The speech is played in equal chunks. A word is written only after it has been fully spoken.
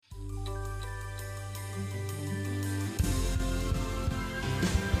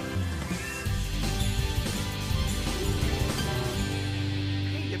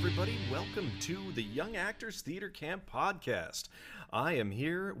welcome to the Young Actors Theater Camp podcast. I am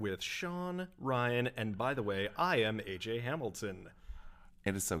here with Sean, Ryan, and by the way, I am AJ Hamilton.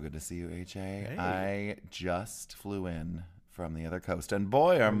 It is so good to see you, AJ. Hey. I just flew in from the other coast, and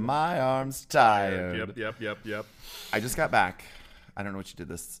boy, are my arms tired. Yep. I just got back. I don't know what you did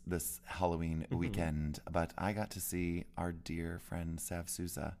this Halloween weekend, but I got to see our dear friend Sav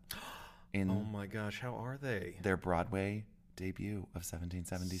Souza in Oh my gosh, how are they? their Broadway debut of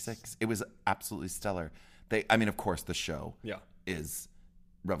 1776. It was absolutely stellar. Of course, the show is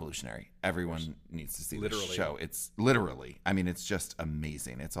revolutionary. Everyone needs to see this show. It's it's just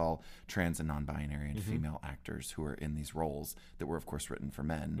amazing. It's all trans and non-binary and female actors who are in these roles that were, of course, written for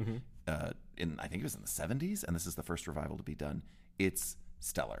men I think it was in the 70s, and this is the first revival to be done. It's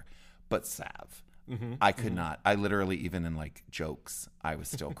stellar. But Sav, I could not. I literally, even in like jokes, I was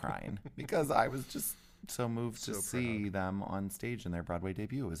still crying because I was just so moved to see them on stage in their Broadway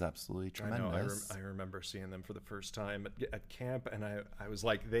debut. It was absolutely tremendous. I remember seeing them for the first time at camp, and I was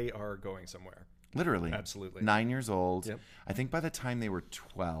like, they are going somewhere. Literally. Absolutely. 9 years old. Yep. I think by the time they were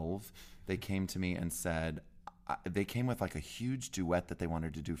 12, they came to me and said, they came with like a huge duet that they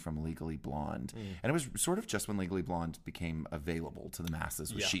wanted to do from Legally Blonde. And it was sort of just when Legally Blonde became available to the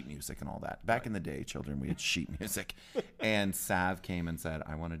masses with sheet music and all that. Back in the day, children, we had sheet music. And Sav came and said,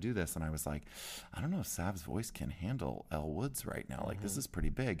 I want to do this. And I was like, I don't know if Sav's voice can handle Elle Woods right now. Like, this is pretty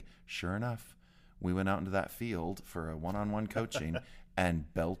big. Sure enough, we went out into that field for a one-on-one coaching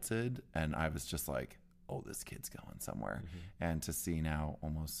and belted. And I was just like, oh, this kid's going somewhere. And to see now,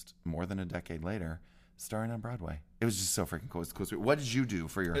 almost more than a decade later, starring on Broadway. It was just so freaking cool. It's cool. What did you do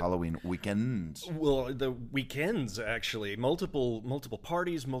for your Halloween weekend? Well, the weekends, actually. Multiple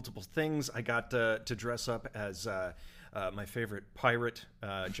parties, multiple things. I got to dress up as my favorite pirate,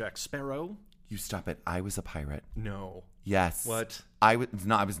 Jack Sparrow. You stop it. I was a pirate. No. Yes. What? I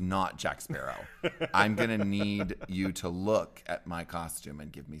was not Jack Sparrow. I'm going to need you to look at my costume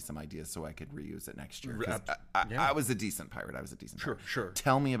and give me some ideas so I could reuse it next year. I was a decent pirate. Pirate. Sure.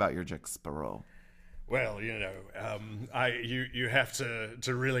 Tell me about your Jack Sparrow. Well, you have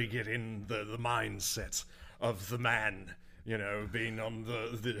to really get in the mindset of the man, being on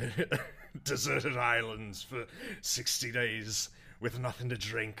the deserted islands for 60 days with nothing to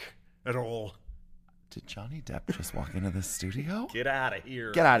drink at all. Did Johnny Depp just walk into the studio? Get out of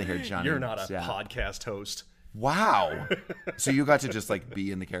here. Get out of here, Johnny. You're not a Depp. podcast host. Wow. So you got to just like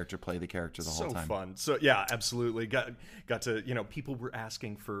be in the character, play the character the whole time. So fun. So yeah, absolutely. Got to, people were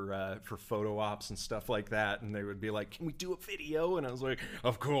asking for photo ops and stuff like that, and they would be like, "Can we do a video?" And I was like,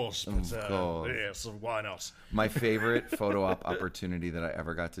 "Of course." But, Of course. Yes, why not? My favorite photo op opportunity that I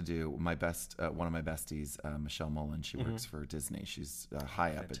ever got to do, one of my besties, Michelle Mullen, she works for Disney. She's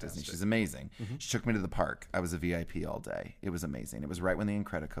high up at Disney. She's amazing. She took me to the park. I was a VIP all day. It was amazing. It was right when the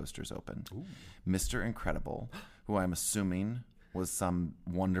Incredicoasters opened. Ooh. Mr. Incredible, who I'm assuming was some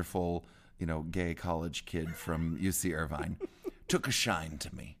wonderful, gay college kid from UC Irvine, took a shine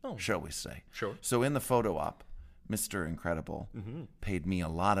to me, shall we say. Sure. So in the photo op, Mr. Incredible paid me a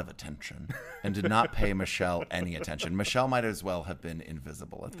lot of attention and did not pay Michelle any attention. Michelle might as well have been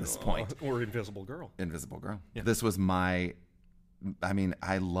invisible at this point. Or Invisible Girl. Invisible Girl. Yeah. This was I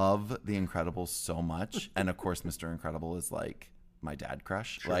love The Incredibles so much. And of course, Mr. Incredible is like my dad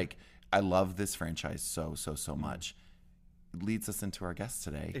crush. Sure. Like, I love this franchise so much. It leads us into our guest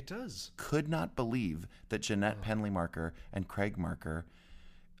today. It does. Could not believe that Jeanette Penley-Marker and Craig Marker,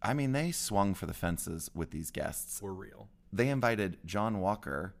 they swung for the fences with these guests. For real. They invited John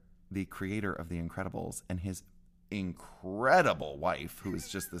Walker, the creator of The Incredibles, and his incredible wife, who is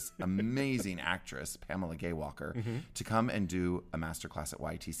just this amazing actress, Pamela Gaye Walker, to come and do a masterclass at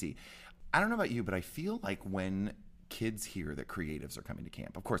YTC. I don't know about you, but I feel like when kids hear that creatives are coming to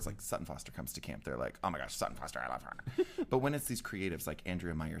camp, of course, like Sutton Foster comes to camp, they're like, oh my gosh, Sutton Foster, I love her. But when it's these creatives like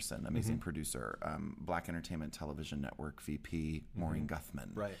Andrea Meyerson, amazing producer, Black Entertainment Television Network VP, Maureen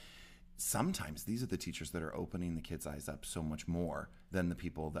Guthman. Right. Sometimes these are the teachers that are opening the kids' eyes up so much more than the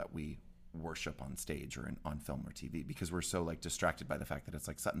people that we worship on stage or on film or TV, because we're so like distracted by the fact that it's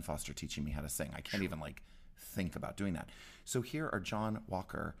like Sutton Foster teaching me how to sing. I can't even like think about doing that. So here are John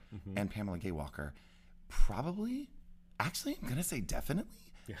Walker and Pamela Gaye Walker, actually, I'm going to say definitely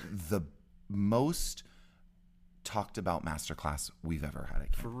the most talked about masterclass we've ever had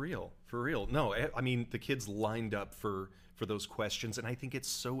at camp. For real. No, the kids lined up for those questions, and I think it's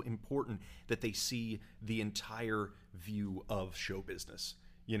so important that they see the entire view of show business.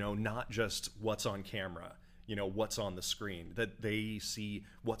 Not just what's on camera, what's on the screen, that they see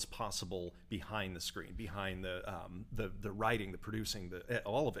what's possible behind the screen, behind the writing, the producing,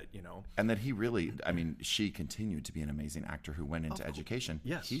 all of it, And that he really, she continued to be an amazing actor who went into education.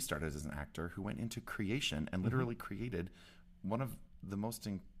 Yes. He started as an actor who went into creation and literally created one of the most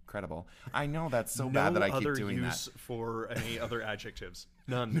incredible. I know that's so bad that I keep doing that. No other use for any other adjectives.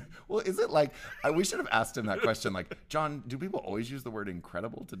 None. Well, is it like, we should have asked him that question, like, John, do people always use the word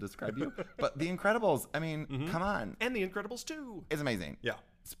incredible to describe you? But The Incredibles, come on. And The Incredibles 2. It's amazing. Yeah.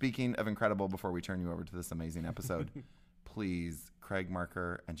 Speaking of incredible, before we turn you over to this amazing episode, please, Craig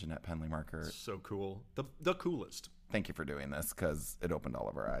Marker and Jeanette Penley Marker. So cool. The coolest. Thank you for doing this, because it opened all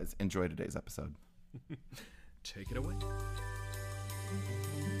of our eyes. Enjoy today's episode. Take it away.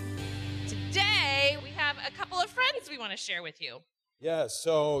 Today, we have a couple of friends we want to share with you. Yeah,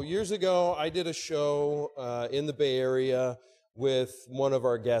 so years ago, I did a show in the Bay Area with one of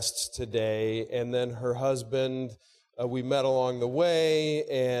our guests today, and then her husband, we met along the way,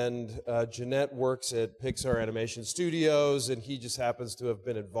 and Jeanette works at Pixar Animation Studios, and he just happens to have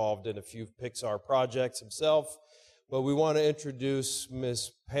been involved in a few Pixar projects himself. But we want to introduce Miss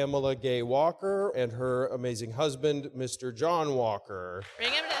Pamela Gaye Walker and her amazing husband, Mr. John Walker.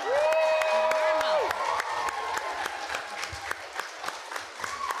 Bring him to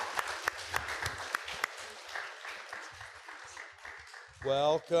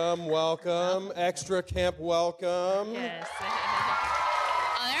Welcome, welcome. Extra camp welcome. Yes.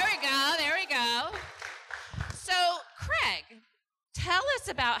 Oh, there we go. So, Craig, tell us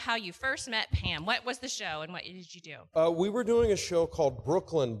about how you first met Pam. What was the show and what did you do? We were doing a show called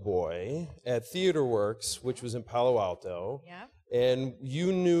Brooklyn Boy at TheaterWorks, which was in Palo Alto. Yeah. And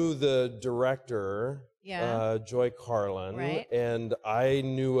you knew the director, Joy Carlin. Right. And I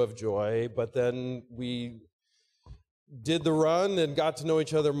knew of Joy, but then we did the run and got to know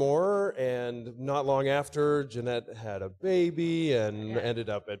each other more, and not long after, Jeanette had a baby and ended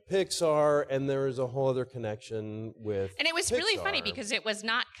up at Pixar, and there was a whole other connection with And it was Pixar. really funny because it was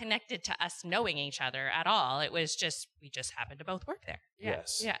not connected to us knowing each other at all. It was just, we just happened to both work there. Yeah.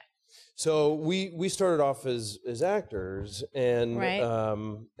 Yes. Yeah. So we started off as actors, and Right.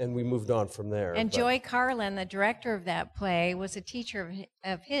 And we moved on from there. And But- Joy Carlin, the director of that play, was a teacher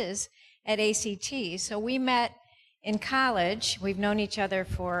of his at ACT. So we met in college. We've known each other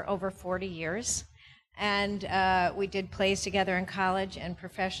for over 40 years. And we did plays together in college and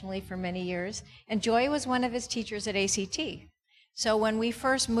professionally for many years. And Joy was one of his teachers at ACT. So when we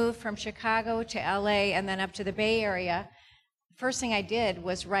first moved from Chicago to LA and then up to the Bay Area, the first thing I did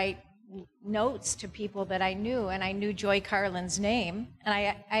was write notes to people that I knew, and I knew Joy Carlin's name. And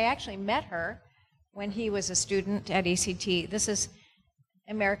I actually met her when he was a student at ACT. This is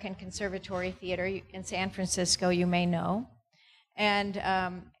American Conservatory Theater in San Francisco, you may know.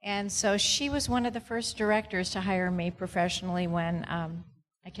 And so she was one of the first directors to hire me professionally when I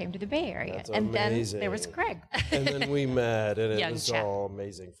came to the Bay Area. That's and amazing. then there was Craig. And then we met, and it Young was chap. all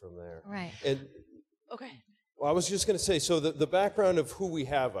amazing from there. Right. And Okay. well, I was just going to say, so the background of who we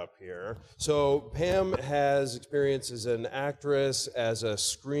have up here. So Pam has experience as an actress, as a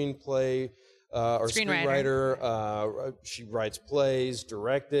screenplay or Screenwriter. screenwriter. She writes plays,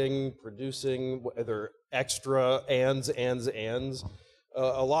 directing, producing, whether extra, ands,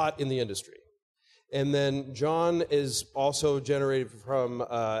 a lot in the industry. And then John is also generated from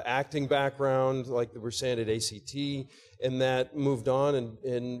acting background, like we were saying at ACT, and that moved on,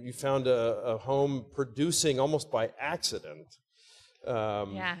 and you found a home producing almost by accident.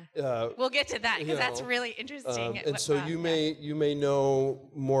 Yeah. We'll get to that because that's know, really interesting. And so you may know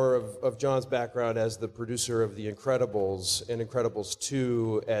more of John's background as the producer of The Incredibles and Incredibles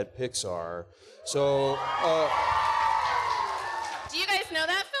 2 at Pixar. So Do you guys know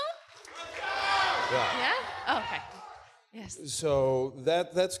that film? Yeah? Oh, okay. Yes. So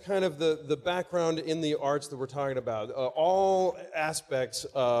that's kind of the background in the arts that we're talking about. All aspects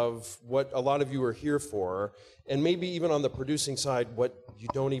of what a lot of you are here for, and maybe even on the producing side, what you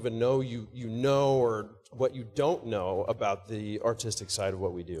don't even know you know, or what you don't know about the artistic side of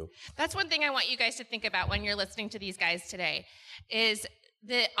what we do. That's one thing I want you guys to think about when you're listening to these guys today, is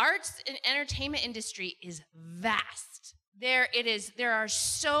the arts and entertainment industry is vast. There are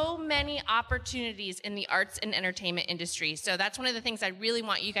so many opportunities in the arts and entertainment industry. So that's one of the things I really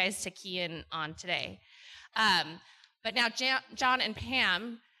want you guys to key in on today. But now, John and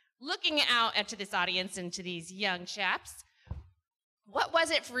Pam, looking out into this audience and to these young chaps, what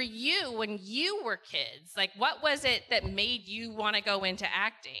was it for you when you were kids? Like, what was it that made you want to go into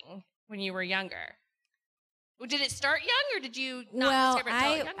acting when you were younger? Did it start young, or did you not discover it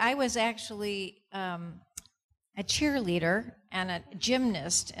until younger? I was actually a cheerleader and a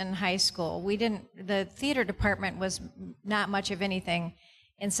gymnast in high school. The theater department was not much of anything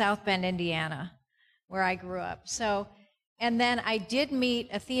in South Bend, Indiana, where I grew up. So, and then I did meet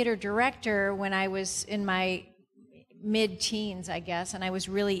a theater director when I was in my mid-teens, I guess, and I was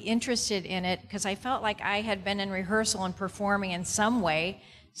really interested in it because I felt like I had been in rehearsal and performing in some way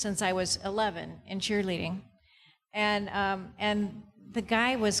since I was 11 in cheerleading. And the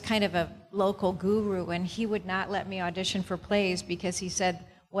guy was kind of a local guru, and he would not let me audition for plays because he said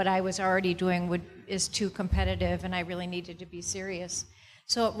what I was already doing is too competitive and I really needed to be serious.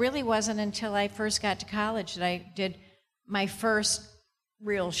 So it really wasn't until I first got to college that I did my first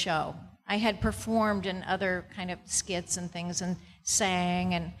real show. I had performed in other kind of skits and things and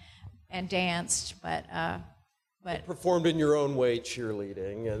sang and danced, but Performed in your own way,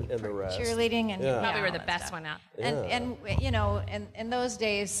 cheerleading and the rest. Cheerleading and Probably were all the that best stuff. one out. And you know, in those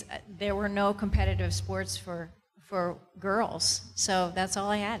days, there were no competitive sports for girls, so that's all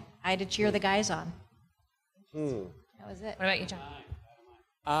I had. I had to cheer the guys on. That was it. What about you, John?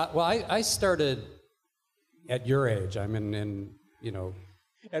 Well, I started at your age. I'm in you know,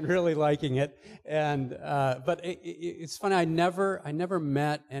 and really liking it. And but it's funny. I never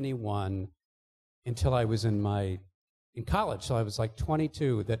met anyone until I was in college. So I was like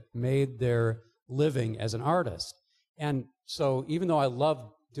 22 that made their living as an artist. And so even though I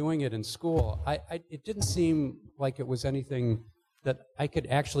loved doing it in school, it didn't seem like it was anything that I could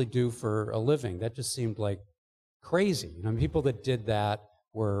actually do for a living. That just seemed like crazy. You know, people that did that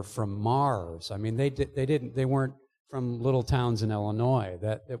were from Mars. I mean, they weren't from little towns in Illinois.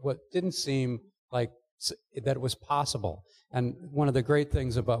 That didn't seem like that it was possible. And one of the great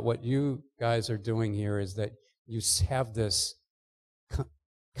things about what you guys are doing here is that you have this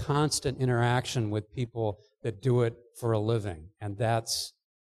constant interaction with people that do it for a living, and that's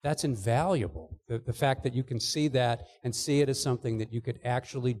invaluable. The fact that you can see that and see it as something that you could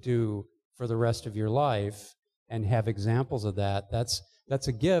actually do for the rest of your life and have examples of that's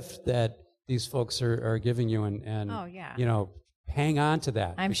a gift that these folks are giving you, and Oh, yeah. you know, hang on to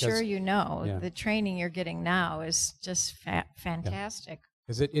that. I'm sure you know yeah. the training you're getting now is just fantastic.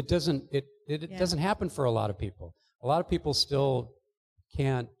 Because it doesn't happen for a lot of people. A lot of people still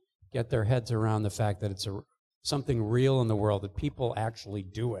can't get their heads around the fact that it's something real in the world, that people actually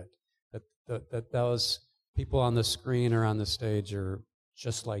do it, that those people on the screen or on the stage are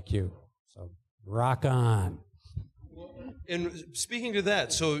just like you. So rock on. And speaking to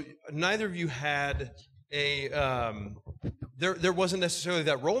that, so neither of you had there wasn't necessarily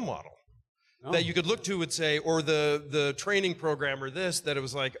that role model that you could look to and say, or the training program or this, that it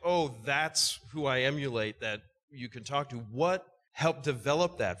was like, oh, that's who I emulate, that you can talk to. What helped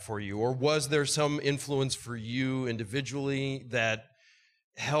develop that for you? Or was there some influence for you individually that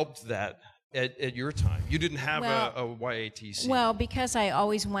helped that at your time? You didn't have a YATC. Well, because I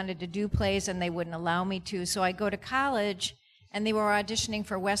always wanted to do plays and they wouldn't allow me to, so I go to college and they were auditioning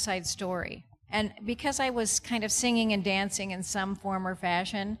for West Side Story. And because I was kind of singing and dancing in some form or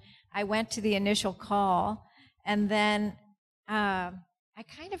fashion, I went to the initial call, and then I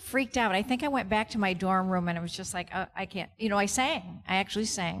kind of freaked out. I think I went back to my dorm room, and it was just like, oh, I can't. You know, I actually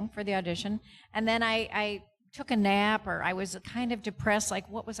sang for the audition, and then I took a nap, or I was kind of depressed, like,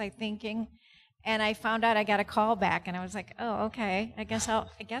 what was I thinking? And I found out I got a call back, and I was like, oh, okay, I guess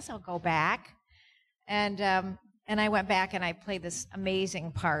I'll go back. And I went back and I played this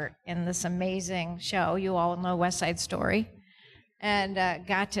amazing part in this amazing show. You all know West Side Story. And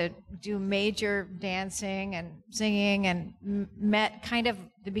got to do major dancing and singing, and met kind of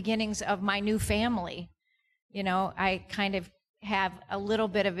the beginnings of my new family. You know, I kind of have a little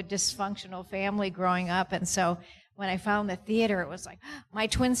bit of a dysfunctional family growing up. And so when I found the theater, it was like, my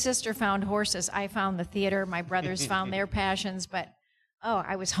twin sister found horses. I found the theater. My brothers found their passions. But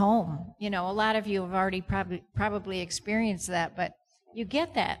I was home. You know, a lot of you have already probably experienced that, but you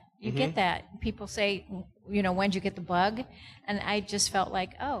get that. You get that. People say, you know, when'd you get the bug? And I just felt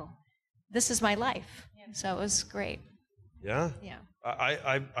like, oh, this is my life. So it was great. Yeah. Yeah.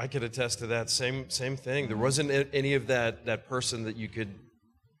 I could attest to that same thing. There wasn't any of that person that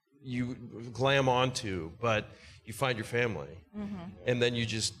you glam onto, but you find your family, and then you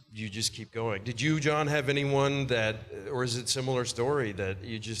just keep going. Did you, John, have anyone that, or is it similar story that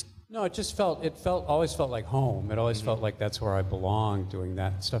you just? No, it always felt like home. It always felt like that's where I belonged, doing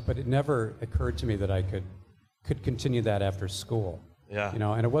that stuff. But it never occurred to me that I could continue that after school. Yeah. You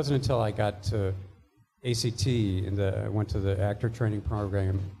know, and it wasn't until I got to ACT, I went to the actor training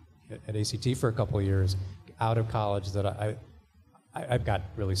program at ACT for a couple of years, out of college, that I got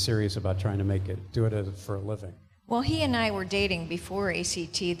really serious about trying to do it for a living. Well, he and I were dating before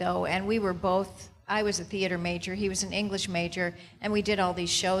ACT, though, and we were both I was a theater major, he was an English major, and we did all these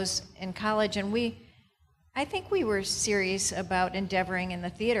shows in college, and I think we were serious about endeavoring in the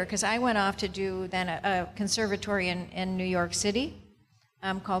theater, because I went off to do then a conservatory in New York City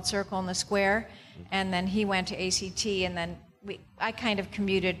called Circle in the Square, and then he went to ACT, and then I kind of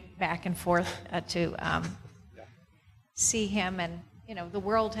commuted back and forth to see him, and the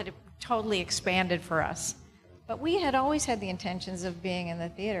world had totally expanded for us. But we had always had the intentions of being in the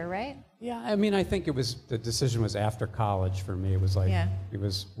theater, right? Yeah, I mean, I think the decision was after college for me. It was like, it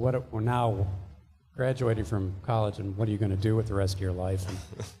was, we're now graduating from college, and what are you going to do with the rest of your life? And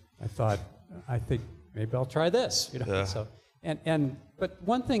I thought, I think maybe I'll try this, Yeah. So, but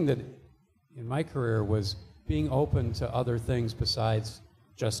one thing that in my career was being open to other things besides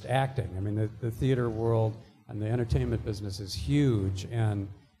just acting. I mean, the theater world and the entertainment business is huge, and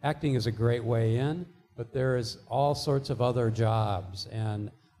acting is a great way in, but there is all sorts of other jobs,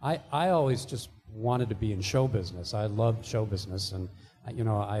 and I always just wanted to be in show business. I loved show business, and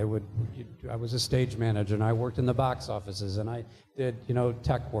I was a stage manager, and I worked in the box offices, and I did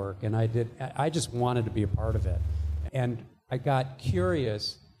tech work, and I just wanted to be a part of it, and I got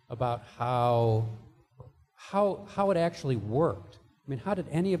curious about how it actually worked. I mean, how did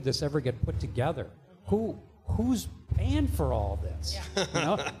any of this ever get put together? Who's paying for all this?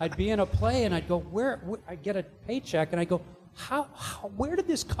 Yeah. I'd be in a play and I'd go, I'd get a paycheck and I'd go, where did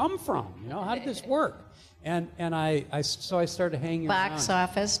this come from? How did this work? And so I started hanging Box around.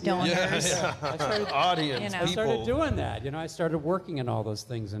 office, donors. Yeah. I started, Audience, I started people. doing that. I started working in all those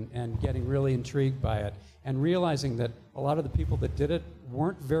things and getting really intrigued by it and realizing that a lot of the people that did it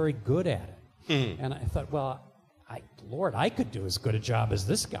weren't very good at it. And I thought, well, Lord, I could do as good a job as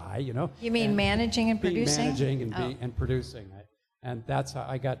this guy, You mean managing and producing? Managing and producing. And that's how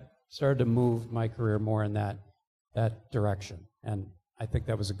I started to move my career more in that direction. And I think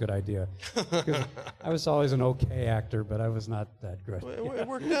that was a good idea. Because I was always an okay actor, but I was not that good. It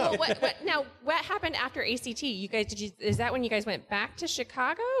worked out. Now, what happened after ACT? You guys, is that when you guys went back to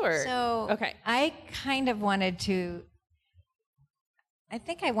Chicago, or? So okay. I kind of wanted to, I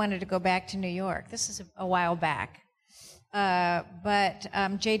think I wanted to go back to New York. This is a while back. But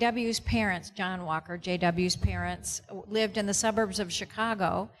J.W.'s parents, John Walker, J.W.'s parents, lived in the suburbs of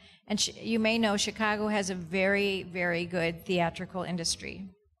Chicago. And you may know Chicago has a very, very good theatrical industry,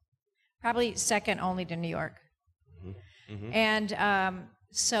 probably second only to New York. Mm-hmm. And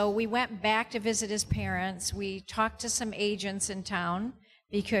so we went back to visit his parents. We talked to some agents in town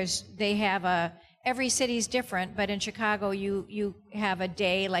because they have every city's different, but in Chicago you have a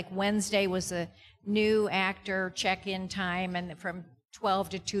day, like Wednesday was the new actor check-in time, and from 12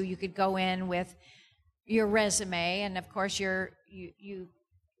 to 2 you could go in with your resume, and of course you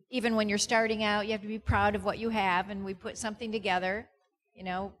even when you're starting out, you have to be proud of what you have, and we put something together,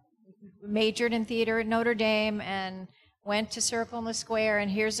 majored in theater at Notre Dame and went to Circle in the Square,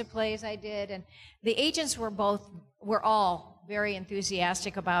 and here's the plays I did. And the agents were all very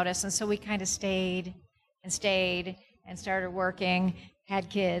enthusiastic about us, and so we kind of stayed and started working, had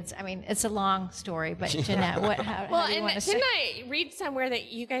kids. I mean, it's a long story, but Jeanette, how do you want to say? Didn't I read somewhere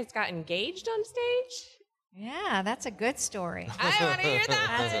that you guys got engaged on stage? Yeah, that's a good story. I want to hear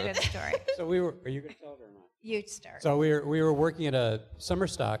that. That's a good story. So are you going to tell it or not? You start. So we were working at a summer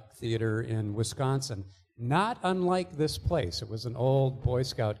stock theater in Wisconsin, not unlike this place. It was an old Boy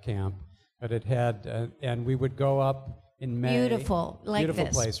Scout camp, but it had, and we would go up in May. Beautiful, like beautiful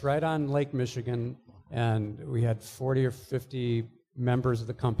this. Place, right on Lake Michigan, and we had 40 or 50 members of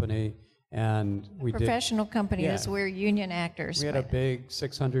the company, and we professional company. Yeah. We're union actors. We had a big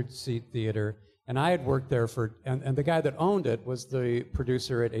 600-seat theater, and I had worked there and the guy that owned it was the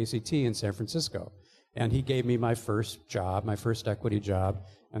producer at ACT in San Francisco, and he gave me my first job, my first equity job,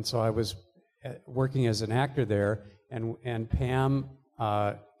 and so I was working as an actor there, and Pam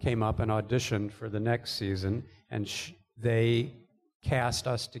came up and auditioned for the next season, and they cast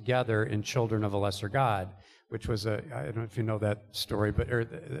us together in Children of a Lesser God, which was I don't know if you know that story, or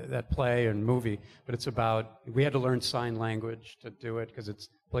that play and movie, but it's about, we had to learn sign language to do it because it's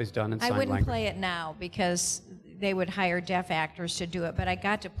plays done in sign language. I wouldn't play it now because they would hire deaf actors to do it, but I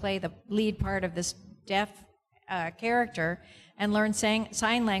got to play the lead part of this deaf character and learn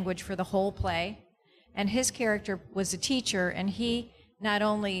sign language for the whole play. And his character was a teacher, and he not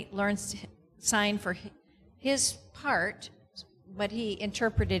only learned sign for his part, but he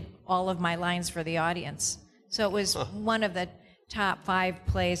interpreted all of my lines for the audience. So it was one of the top 5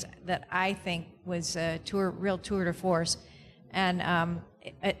 plays that I think was a real tour de force. And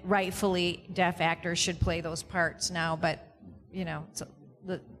rightfully, deaf actors should play those parts now, but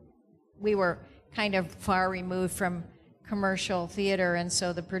we were kind of far removed from commercial theater, and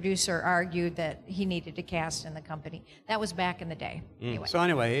so the producer argued that he needed to cast in the company. That was back in the day. Anyway. So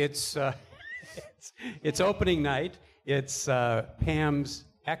anyway, it's opening night. It's Pam's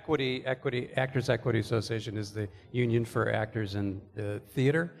Actors Equity Association is the union for actors in the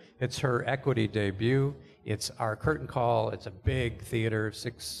theater. It's her equity debut. It's our curtain call. It's a big theater,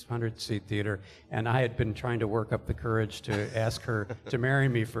 600-seat theater, and I had been trying to work up the courage to ask her to marry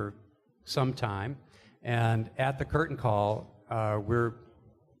me for some time. And at the curtain call, we're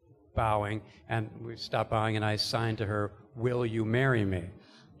bowing, and we stopped bowing, and I signed to her, "Will you marry me?"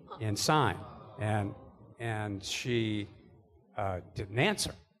 and sign. And she didn't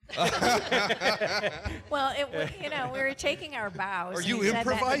answer. Well, we were taking our bows. Are and you he said that to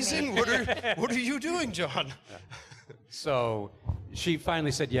me. improvising? What are you doing, John? So she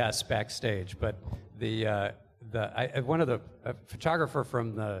finally said yes backstage, but one of the photographer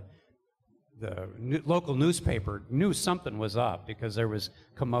from the local newspaper knew something was up because there was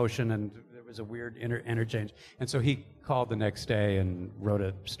commotion and there was a weird interchange, and so he called the next day and wrote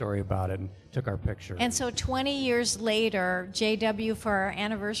a story about it and took our picture. And so 20 years later, JW, for our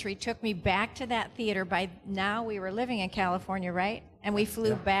anniversary, took me back to that theater. By now, we were living in California, right? And we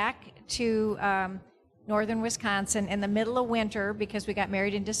flew back to northern Wisconsin in the middle of winter because we got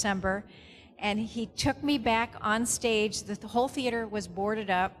married in December. And he took me back on stage. The whole theater was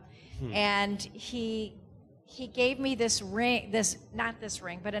boarded up. And he gave me this ring, not this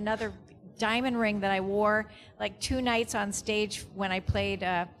ring, but another diamond ring that I wore like 2 nights on stage when I played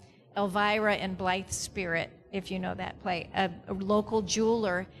Elvira in Blythe's Spirit, if you know that play. A local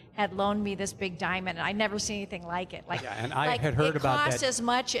jeweler had loaned me this big diamond, and I'd never seen anything like it. And I had heard about that. It cost as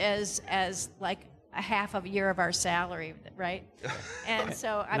much as like a half of a year of our salary, right? And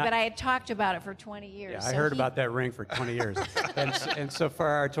so, but I had talked about it for 20 years. Yeah, I heard about that ring for 20 years. and so for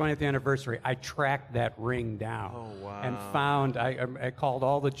our 20th anniversary, I tracked that ring down and found, I called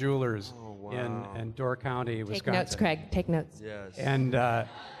all the jewelers in Door County, Wisconsin. Take notes, Craig. Take notes. Yes.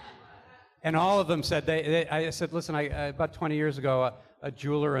 And all of them said, I said, listen, about 20 years ago, a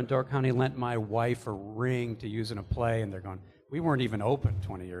jeweler in Door County lent my wife a ring to use in a play, and they're going, we weren't even open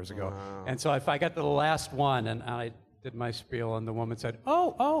 20 years ago. Wow. And so if I got to the last one, and I did my spiel, and the woman said,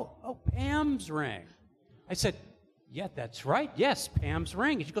 oh, Pam's ring. I said, yeah, that's right. Yes, Pam's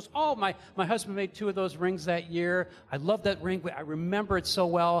ring. And she goes, oh, my husband made 2 of those rings that year. I love that ring. I remember it so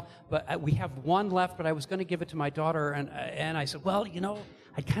well, but we have one left, but I was going to give it to my daughter. And I said, well,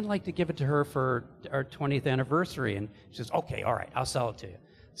 I'd kind of like to give it to her for our 20th anniversary. And she says, okay, all right, I'll sell it to you.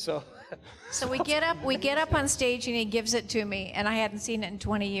 So we get up on stage, and he gives it to me, and I hadn't seen it in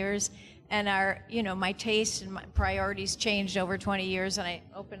 20 years. And my taste and my priorities changed over 20 years, and I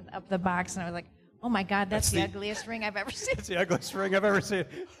opened up the box, and I was like, oh my God, that's the ugliest ring I've ever seen. It's the ugliest ring I've ever seen.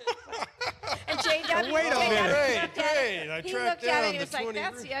 And JW, Wait a minute. he looked at it and he was like,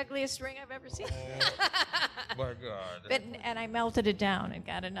 that's the ugliest ring I've ever seen. My God. And I melted it down and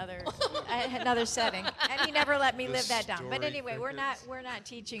got another setting. And he never let me live that down. But anyway, we're not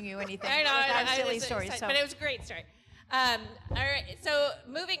teaching you anything. I know. About silly stories. But it was a great story. All right. So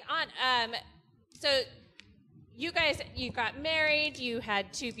moving on. So you guys, you got married, you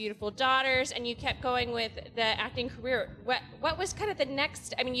had 2 beautiful daughters, and you kept going with the acting career. What was kind of the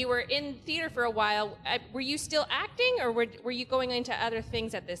next? I mean, you were in theater for a while. Were you still acting, or were you going into other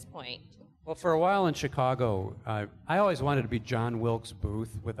things at this point? Well, for a while in Chicago, I always wanted to be John Wilkes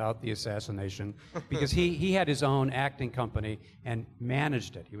Booth without the assassination, because he had his own acting company and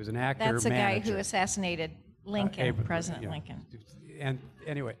managed it. He was an actor. That's the guy manager. who assassinated Lincoln, President Lincoln. And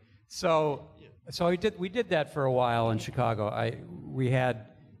anyway, so we did that for a while in Chicago. We had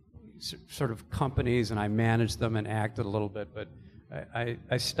sort of companies, and I managed them and acted a little bit, but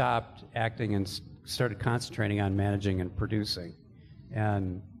I stopped acting and started concentrating on managing and producing.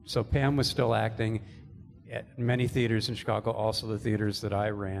 And so Pam was still acting at many theaters in Chicago, also the theaters that I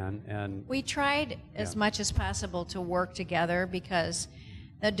ran. And we tried as much as possible to work together, because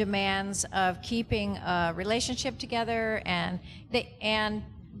the demands of keeping a relationship together and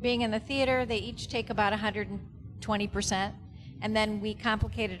being in the theater, they each take about 120%. And then we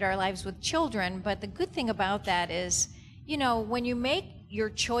complicated our lives with children. But the good thing about that is, when you make your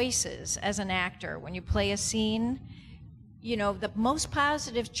choices as an actor, when you play a scene, the most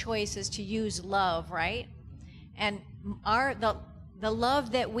positive choice is to use love, right? And the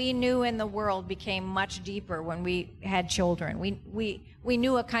love that we knew in the world became much deeper when we had children. We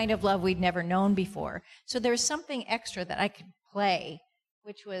knew a kind of love we'd never known before. So there's something extra that I could play,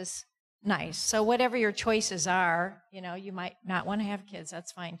 which was nice. So whatever your choices are, you might not want to have kids.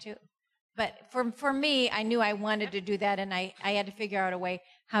 That's fine too. But for me, I knew I wanted to do that, and I had to figure out a way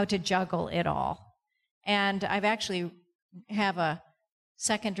how to juggle it all. And I've actually have a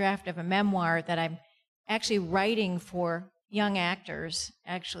second draft of a memoir that I'm actually writing for young actors,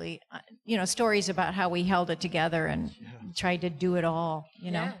 actually, stories about how we held it together and tried to do it all,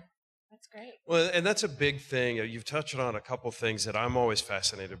 you know. That's great. Well, and that's a big thing. You've touched on a couple things that I'm always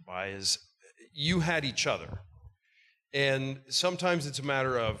fascinated by is you had each other. And sometimes it's a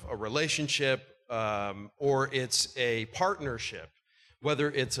matter of a relationship or it's a partnership, whether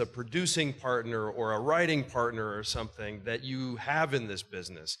it's a producing partner or a writing partner or something that you have in this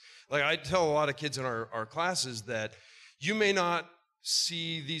business. Like I tell a lot of kids in our classes that you may not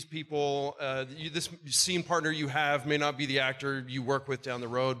see these people, this scene partner you have may not be the actor you work with down the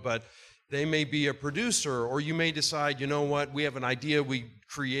road, but they may be a producer, or you may decide, you know what, we have an idea we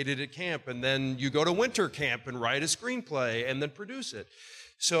created at camp, and then you go to winter camp and write a screenplay and then produce it.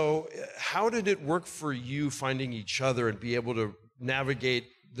 So how did it work for you finding each other and be able to navigate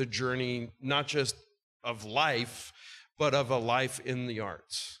the journey, not just of life, but of a life in the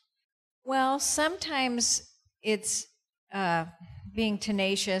arts? Well, sometimes it's being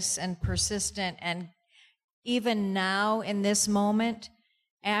tenacious and persistent, and even now in this moment,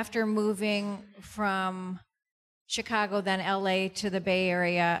 after moving from Chicago, then LA to the Bay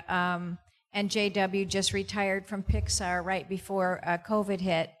Area, and JW just retired from Pixar right before COVID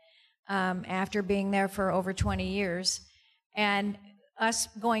hit, after being there for over 20 years. And us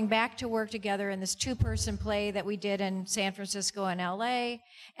going back to work together in this two-person play that we did in San Francisco and LA,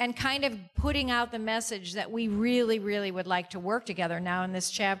 and kind of putting out the message that we really, really would like to work together now in this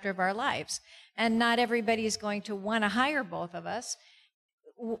chapter of our lives. And not everybody is going to want to hire both of us.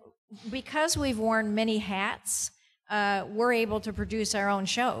 Because we've worn many hats, we're able to produce our own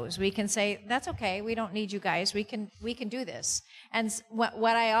shows. We can say, that's okay, we don't need you guys, we can do this. And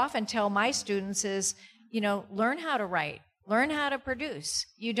what I often tell my students is, learn how to write, learn how to produce.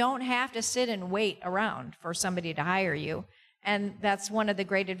 You don't have to sit and wait around for somebody to hire you. And that's one of the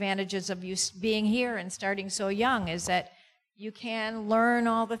great advantages of you being here and starting so young, is that you can learn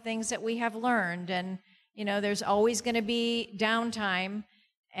all the things that we have learned. And, there's always going to be downtime,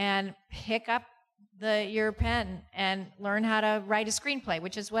 and pick up your pen and learn how to write a screenplay,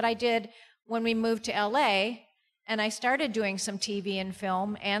 which is what I did when we moved to LA. And I started doing some TV and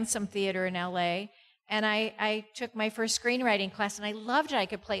film and some theater in LA. And I took my first screenwriting class, and I loved it. I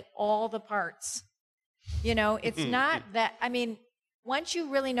could play all the parts. It's not that, once you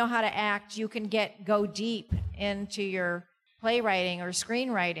really know how to act, you can go deep into your playwriting or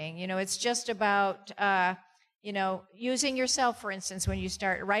screenwriting. It's just about, using yourself, for instance, when you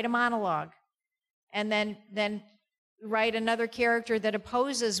write a monologue, and then write another character that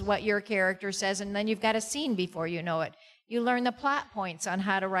opposes what your character says, and then you've got a scene before you know it. You learn the plot points on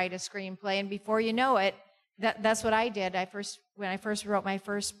how to write a screenplay, and before you know it, that's what I did. When I first wrote my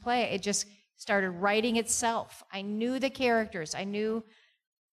first play, it just started writing itself. I knew the characters. I knew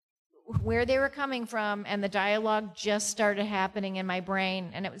where they were coming from, and the dialogue just started happening in my brain,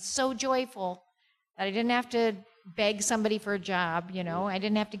 and it was so joyful that I didn't have to beg somebody for a job, I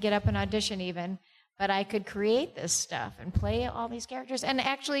didn't have to get up and audition even, but I could create this stuff and play all these characters and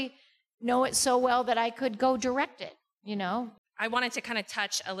actually know it so well that I could go direct it, I wanted to kind of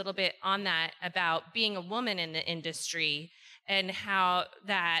touch a little bit on that about being a woman in the industry, and how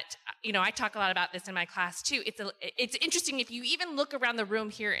that, I talk a lot about this in my class too. It's interesting if you even look around the room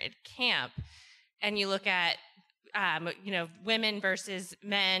here at camp and you look at women versus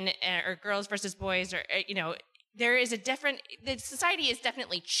men, or girls versus boys, or, there is the society is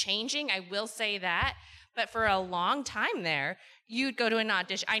definitely changing. I will say that. But for a long time there, you'd go to an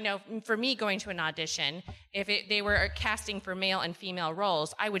audition. I know for me, going to an audition, if they were casting for male and female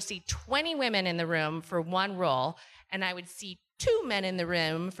roles, I would see 20 women in the room for one role, and I would see 2 men in the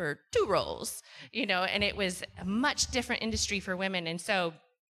room for 2 roles, and it was a much different industry for women. And so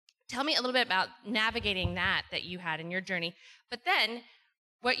tell me a little bit about navigating that you had in your journey. But then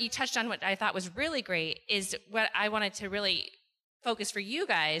what you touched on, what I thought was really great, is what I wanted to really focus for you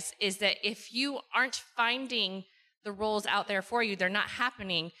guys, is that if you aren't finding the roles out there for you, they're not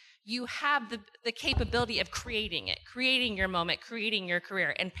happening, you have the capability of creating it, creating your moment, creating your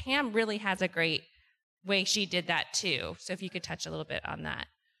career. And Pam really has a great way she did that too. So if you could touch a little bit on that.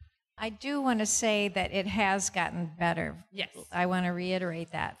 I do want to say that it has gotten better. Yes. I want to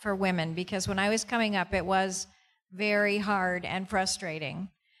reiterate that for women, because when I was coming up, it was very hard and frustrating.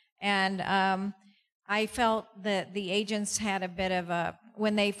 And I felt that the agents had a bit of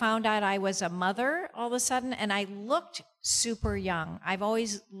when they found out I was a mother all of a sudden, and I looked super young. I've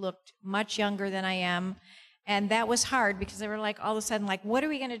always looked much younger than I am. And that was hard, because they were like, all of a sudden, like, what are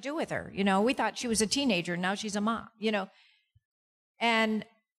we going to do with her? We thought she was a teenager. Now she's a mom, And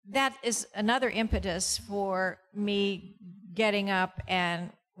that is another impetus for me getting up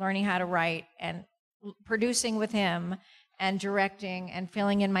and learning how to write and producing with him and directing and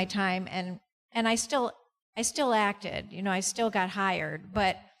filling in my time. And I still acted, I still got hired,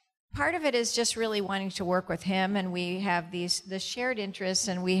 but part of it is just really wanting to work with him, and we have the shared interests,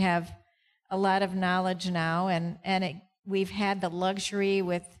 and we have a lot of knowledge now, and we've had the luxury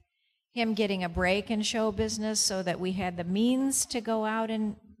with him getting a break in show business so that we had the means to go out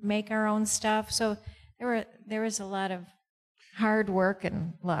and make our own stuff. So there was a lot of hard work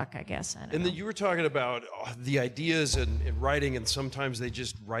and luck, I guess. I don't know. Then you were talking about the ideas and writing, and sometimes they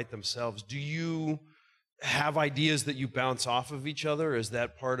just write themselves. Do you have ideas that you bounce off of each other? Is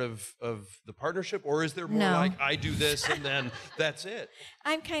that part of the partnership, or is there more like I do this and then that's it?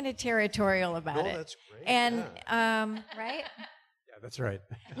 I'm kind of territorial about it. No, that's great. And right? Yeah, that's right.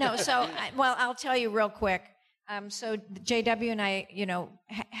 No, so I'll tell you real quick. So JW and I,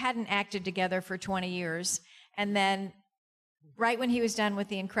 hadn't acted together for 20 years, and then right when he was done with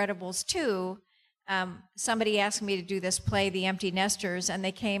The Incredibles 2, somebody asked me to do this play, The Empty Nesters, and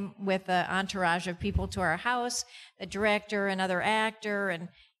they came with an entourage of people to our house, the director, another actor, and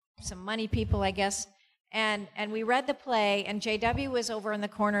some money people, I guess. And we read the play, and JW was over in the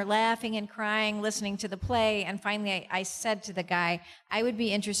corner laughing and crying, listening to the play, and finally I said to the guy, I would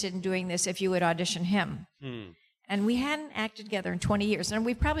be interested in doing this if you would audition him. And we hadn't acted together in 20 years, and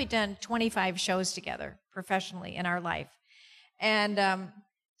we've probably done 25 shows together professionally in our life. And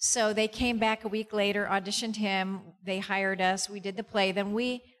so they came back a week later, auditioned him, they hired us, we did the play. Then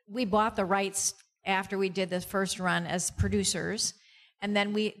we bought the rights after we did the first run as producers. And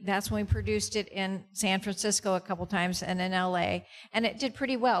then that's when we produced it in San Francisco a couple times and in LA. And it did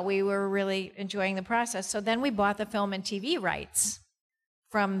pretty well. We were really enjoying the process. So then we bought the film and TV rights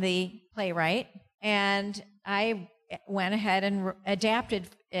from the playwright. And I went ahead and adapted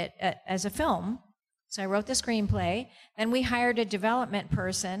it as a film. So I wrote the screenplay. Then we hired a development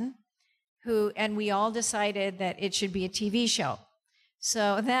person and we all decided that it should be a TV show.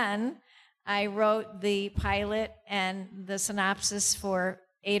 So then I wrote the pilot and the synopsis for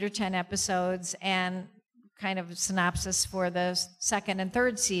 8 or 10 episodes and kind of synopsis for the second and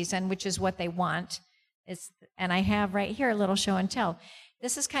third season, which is what they want. And I have right here a little show and tell.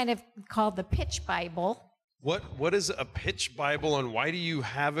 This is kind of called the Pitch Bible. What is a pitch Bible, and why do you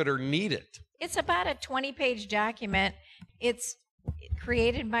have it or need it? It's about a 20-page document. It's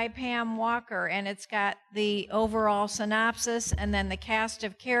created by Pam Walker, and it's got the overall synopsis and then the cast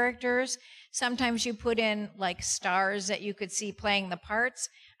of characters. Sometimes you put in like stars that you could see playing the parts.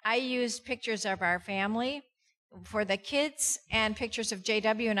 I used pictures of our family for the kids and pictures of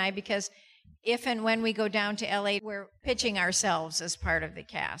JW and I, because if and when we go down to LA, we're pitching ourselves as part of the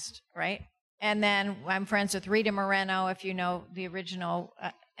cast, right? And then I'm friends with Rita Moreno, if you know the original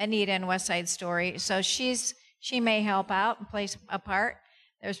Anita in West Side Story. So she may help out and play a part.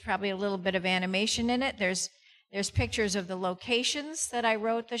 There's probably a little bit of animation in it. There's pictures of the locations that I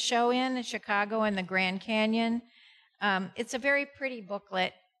wrote the show in Chicago and the Grand Canyon. It's a very pretty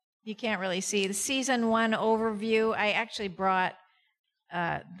booklet. You can't really see. The season 1 overview, I actually brought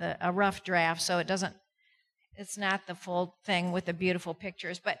a rough draft, so it's not the full thing with the beautiful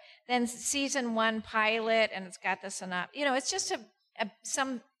pictures. But then season 1 pilot, and it's got the synopsis. It's just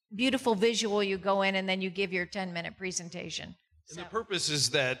some beautiful visual. You go in and then you give your 10-minute presentation. And the purpose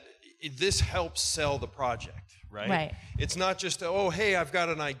is that this helps sell the project, right? Right. It's not just, oh, hey, I've got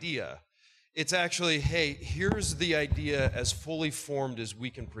an idea. It's actually, hey, here's the idea as fully formed as we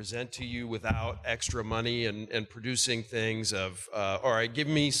can present to you without extra money and producing things of, all right, give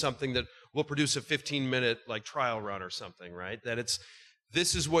me something that we'll produce a 15-minute like trial run or something, right? That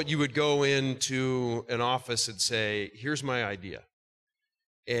this is what you would go into an office and say, here's my idea.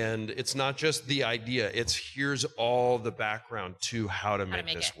 And it's not just the idea, it's here's all the background to how to make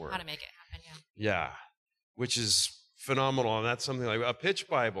this work. How to make it happen, Yeah, which is phenomenal. And that's something like a pitch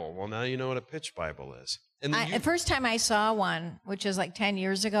Bible. Well, now you know what a pitch Bible is. And the first time I saw one, which is like 10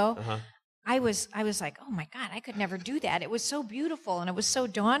 years ago, I was like, oh my God, I could never do that. It was so beautiful and it was so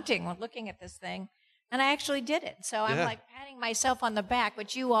daunting when looking at this thing. And I actually did it. So I'm like patting myself on the back,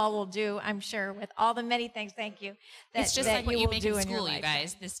 which you all will do, I'm sure, with all the many things. Thank you. It's just like what you make in school, you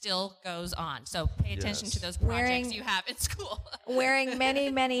guys. This still goes on. So pay attention to those projects you have in school. Wearing many,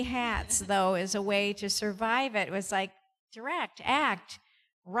 many hats, though, is a way to survive it. It was like direct, act,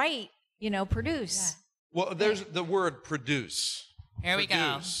 write, produce. Yeah. Well, there's the word produce. Here we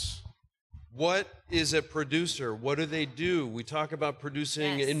go. What is a producer? What do they do? We talk about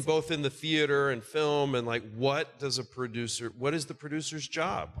producing in both in the theater and film, and like, what is the producer's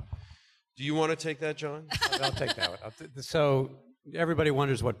job? Do you want to take that, John? I'll take that one. So everybody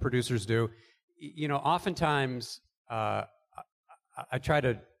wonders what producers do. You know, oftentimes I try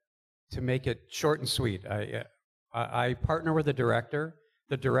to make it short and sweet. I partner with the director.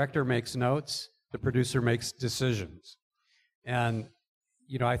 The director makes notes. The producer makes decisions. And,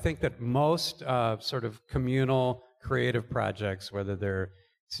 you know, I think that most sort of communal creative projects, whether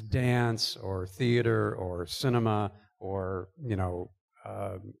it's dance or theater or cinema or, you know,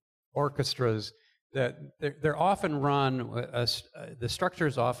 orchestras, that they're often run, the structure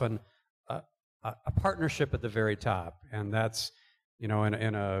is often a partnership at the very top. And that's, you know,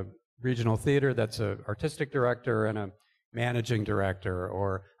 in a regional theater, that's an artistic director and a managing director,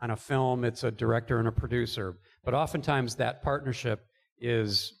 or on a film, it's a director and a producer. But oftentimes that partnership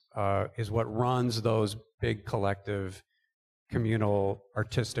is what runs those big collective communal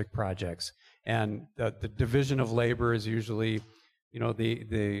artistic projects. And the division of labor is usually, you know,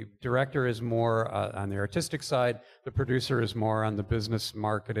 the director is more on the artistic side, the producer is more on the business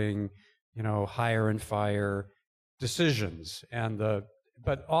marketing, you know, hire and fire decisions.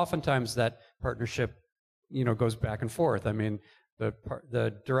 But oftentimes that partnership, you know, goes back and forth. I mean,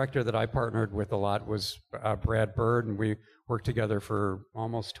 the director that I partnered with a lot was Brad Bird, and we worked together for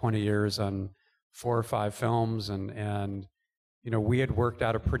almost 20 years on 4 or 5 films, and you know, we had worked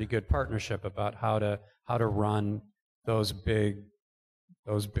out a pretty good partnership about how to run those big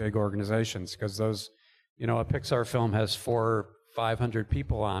organizations, because those, you know, a Pixar film has 400 or 500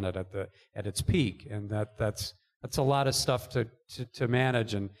 people on it at its peak, and that's a lot of stuff to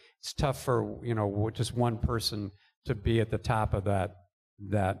manage, and it's tough for, you know, just one person to be at the top of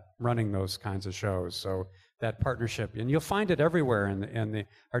that running those kinds of shows. So that partnership, and you'll find it everywhere in the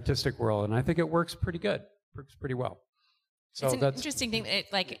artistic world, and I think it works pretty good, works pretty well. So it's an interesting thing,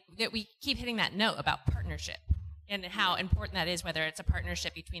 that we keep hitting that note about partnership and how important that is, whether it's a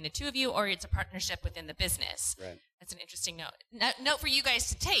partnership between the two of you or it's a partnership within the business. Right. That's an interesting note. Note for you guys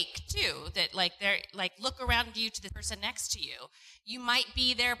to take too, that look around you to the person next to you. You might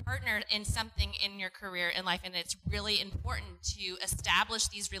be their partner in something in your career in life, and it's really important to establish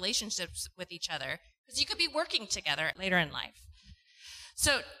these relationships with each other, because you could be working together later in life.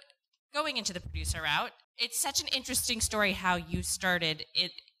 So going into the producer route, it's such an interesting story how you started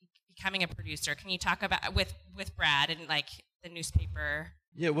becoming a producer. Can you talk about with Brad and like the newspaper?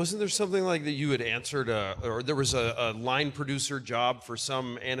 Yeah, wasn't there something like that you had answered, or there was a line producer job for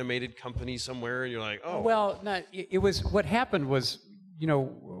some animated company somewhere, and you're like, oh. Well, no, it was, what happened was, you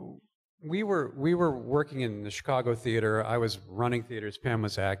know, we were working in the Chicago theater. I was running theaters, Pam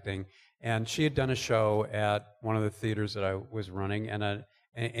was acting, and she had done a show at one of the theaters that I was running, and an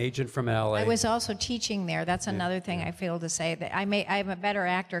agent from LA. I was also teaching there. That's another thing I failed to say, that I'm a better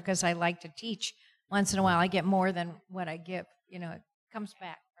actor because I like to teach. Once in a while, I get more than what I give. You know, it comes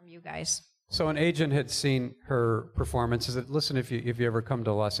back from you guys. So an agent had seen her performance and said, listen, if you ever come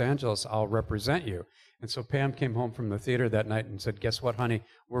to Los Angeles, I'll represent you. And so Pam came home from the theater that night and said, guess what, honey?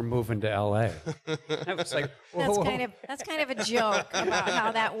 We're moving to LA. I was like, whoa. That's kind of a joke about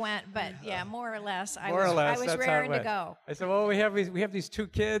how that went, but yeah, more or less, I was raring to go. I said, well, we have these 2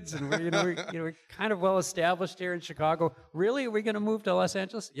 kids, and we're kind of well established here in Chicago. Really, are we going to move to Los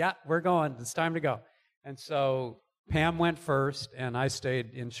Angeles? Yeah, we're going. It's time to go. And so Pam went first, and I stayed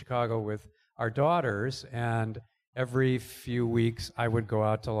in Chicago with our daughters, and every few weeks I would go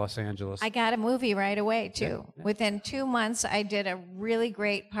out to Los Angeles. I got a movie right away, too. Yeah. Within 2 months, I did a really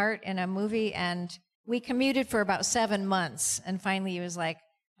great part in a movie, and we commuted for about 7 months, and finally he was like,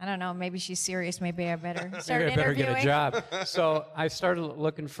 I don't know, maybe she's serious, maybe I better start maybe I better interviewing. Get a job. So I started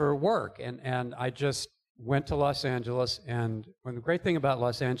looking for work, and I just went to Los Angeles, and the great thing about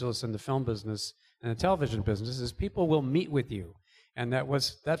Los Angeles and the film business and the television business is people will meet with you. And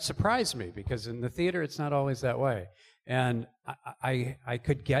that surprised me, because in the theater, it's not always that way. And I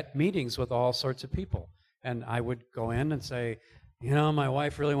could get meetings with all sorts of people. And I would go in and say, you know, my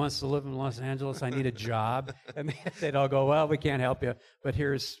wife really wants to live in Los Angeles. I need a job. And they'd all go, well, we can't help you, but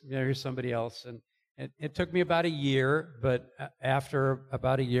here's somebody else. And it took me about a year, but after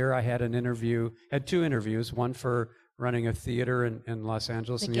about a year, I had 2 interviews, one for running a theater in Los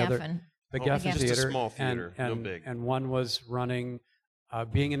Angeles, and the other... The Geffen Theater, just a small theater, no big. And one was running,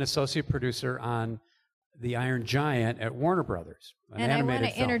 being an associate producer on The Iron Giant at Warner Brothers, an and animated I want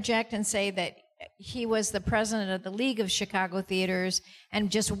to film. interject and say that he was the president of the League of Chicago Theaters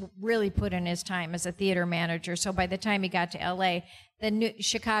and just really put in his time as a theater manager. So by the time he got to L.A., the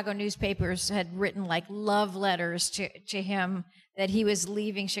Chicago newspapers had written like love letters to him that he was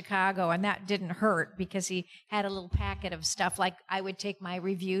leaving Chicago, and that didn't hurt because he had a little packet of stuff. Like I would take my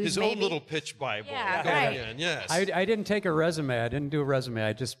reviews. His own little pitch Bible. Yeah, right. Yes. I didn't take a resume. I didn't do a resume.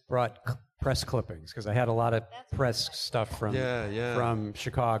 I just brought press clippings because I had a lot of press stuff from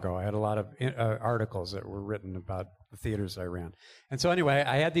Chicago. I had a lot of articles that were written about the theaters I ran. And so anyway,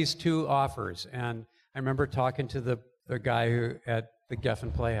 I had these 2 offers, and I remember talking to the guy at the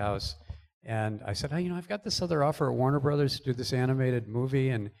Geffen Playhouse, and I said, I've got this other offer at Warner Brothers to do this animated movie,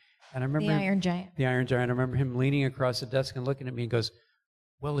 and I remember The Iron Giant. The Iron Giant. I remember him leaning across the desk and looking at me and goes,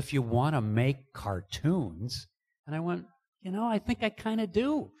 well, if you want to make cartoons. And I went, I think I kind of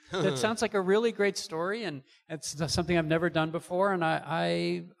do. That sounds like a really great story, and it's something I've never done before, and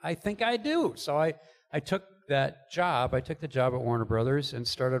I think I do. So I took that job. I took the job at Warner Brothers and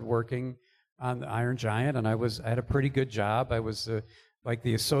started working on the Iron Giant, and I had a pretty good job. I was like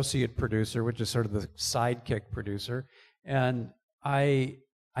the associate producer, which is sort of the sidekick producer, and I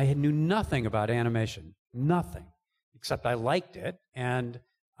knew nothing about animation, nothing, except I liked it, and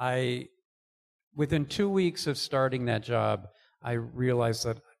within 2 weeks of starting that job, I realized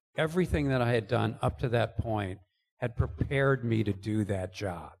that everything that I had done up to that point had prepared me to do that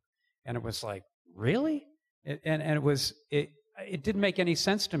job. And it was like, really? It didn't make any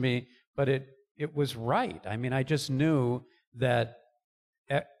sense to me, but it was right. I mean, I just knew that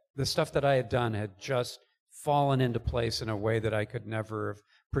the stuff that I had done had just fallen into place in a way that I could never have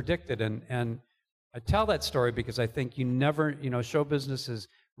predicted. And I tell that story because I think show business is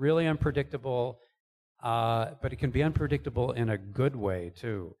really unpredictable, but it can be unpredictable in a good way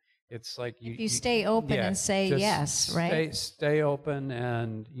too. It's like if you stay open and say yes, right? Stay open,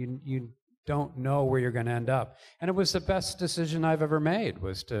 and you don't know where you're going to end up. And it was the best decision I've ever made,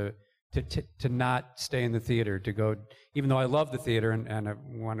 was to not stay in the theater, to go, even though I love the theater and I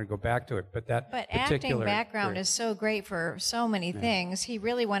want to go back to it. But acting background is so great for so many things. He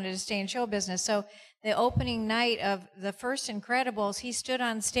really wanted to stay in show business. So the opening night of the first Incredibles, he stood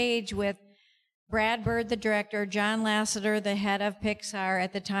on stage with Brad Bird, the director, John Lasseter, the head of Pixar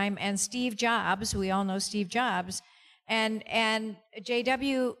at the time, and Steve Jobs. We all know Steve Jobs. And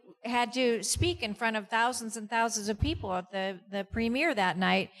JW had to speak in front of thousands and thousands of people at the premiere that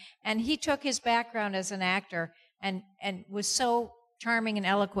night. And he took his background as an actor and was so charming and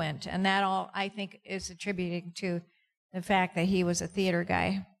eloquent. And that all, I think, is attributing to the fact that he was a theater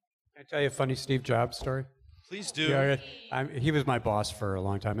guy. Can I tell you a funny Steve Jobs story? Please do. Yeah, he was my boss for a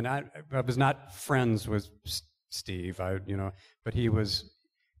long time, and I was not friends with Steve, but he was,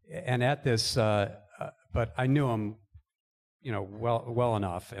 and at this, but I knew him, well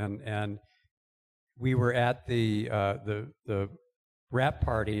enough, and we were at the wrap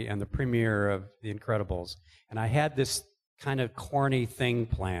party and the premiere of The Incredibles, and I had this kind of corny thing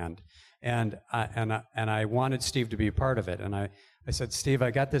planned, and I wanted Steve to be a part of it, and I said, Steve,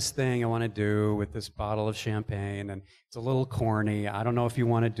 I got this thing I want to do with this bottle of champagne, and it's a little corny. I don't know if you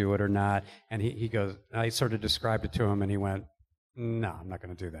want to do it or not. And he goes, I sort of described it to him, and he went, no, I'm not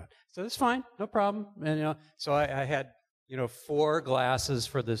going to do that. So that's fine, no problem. And so I had 4 glasses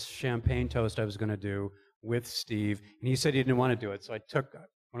for this champagne toast I was going to do with Steve, and he said he didn't want to do it. So I took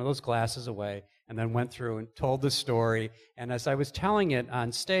one of those glasses away and then went through and told the story. And as I was telling it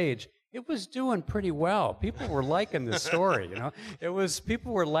on stage, it was doing pretty well. People were liking the story,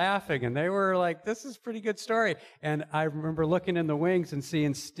 people were laughing, and they were like, this is a pretty good story. And I remember looking in the wings and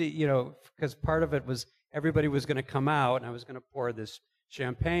seeing Steve, because part of it was everybody was going to come out, and I was going to pour this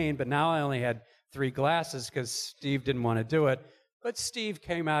champagne, but now I only had 3 glasses because Steve didn't want to do it. But Steve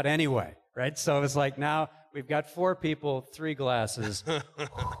came out anyway, right? So it was like, now we've got 4 people, 3 glasses.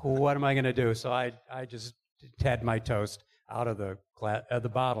 What am I going to do? So I just had my toast out of the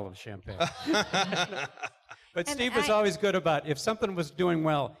bottle of champagne. But Steve was always good about, if something was doing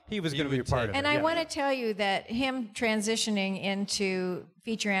well, he was going to be a part of it. And I want to tell you that him transitioning into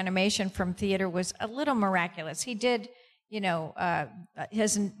feature animation from theater was a little miraculous. He did,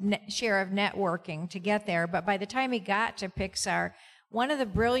 his share of networking to get there. But by the time he got to Pixar, one of the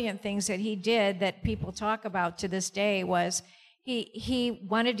brilliant things that he did that people talk about to this day was he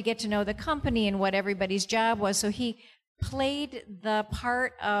wanted to get to know the company and what everybody's job was. So he played the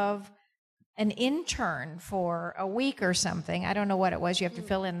part of an intern for a week or something. I don't know what it was. You have to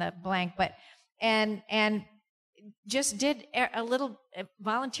fill in the blank, but and just did a little,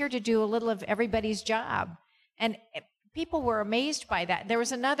 volunteered to do a little of everybody's job, and people were amazed by that. There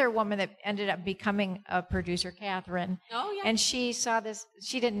was another woman that ended up becoming a producer, Catherine. Oh yeah. And she saw this.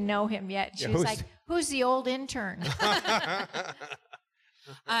 She didn't know him yet. She was like, "Who's the old intern?"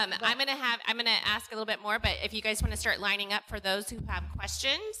 I'm gonna ask a little bit more, but if you guys want to start lining up for those who have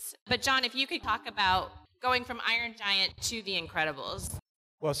questions. But John, if you could talk about going from Iron Giant to The Incredibles.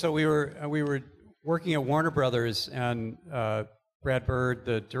 Well, so we were working at Warner Brothers, and Brad Bird,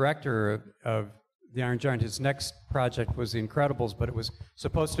 the director of the Iron Giant. His next project was The Incredibles, but it was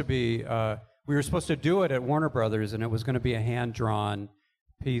supposed to be, we were supposed to do it at Warner Brothers, and it was going to be a hand-drawn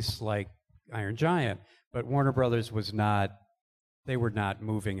piece like Iron Giant. But Warner Brothers they were not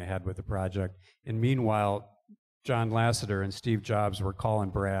moving ahead with the project. And meanwhile, John Lasseter and Steve Jobs were calling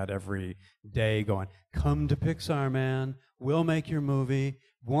Brad every day going, come to Pixar, man. We'll make your movie.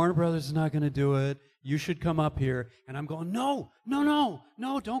 Warner Brothers is not going to do it. You should come up here. And I'm going, no,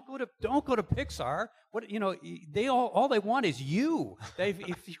 don't go to Pixar. What, they all they want is you.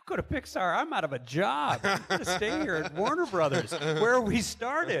 If you go to Pixar, I'm out of a job. I'm going to stay here at Warner Brothers, where we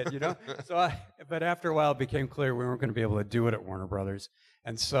started, but after a while it became clear we weren't going to be able to do it at Warner Brothers.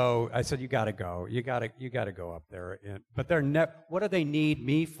 And so I said, you got to go. You got to go up there. But what do they need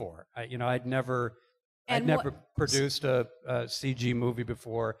me for? I'd never produced a CG movie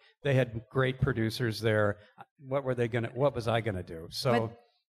before. They had great producers there. What was I gonna do? So,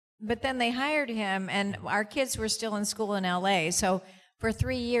 but then they hired him, and our kids were still in school in LA. So for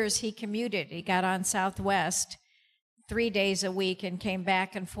 3 years he commuted. He got on Southwest 3 days a week and came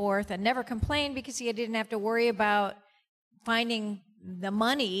back and forth, and never complained because he didn't have to worry about finding the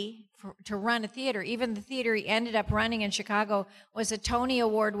money to run a theater. Even the theater he ended up running in Chicago was a Tony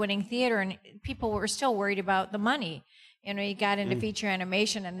Award-winning theater, and people were still worried about the money. He got into feature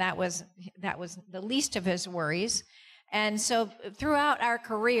animation, and that was the least of his worries. And so throughout our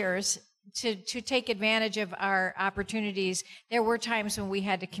careers, to take advantage of our opportunities, there were times when we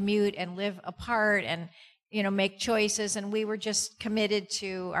had to commute and live apart and make choices, and we were just committed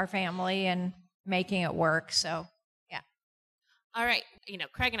to our family and making it work. So all right.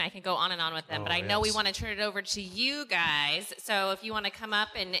 Craig and I can go on and on with them, but I know we want to turn it over to you guys. So if you want to come up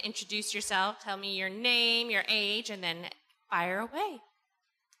and introduce yourself, tell me your name, your age, and then fire away.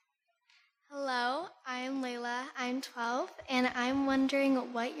 Hello, I'm Layla. I'm 12, and I'm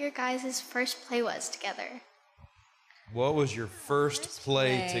wondering what your guys' first play was together. What was your first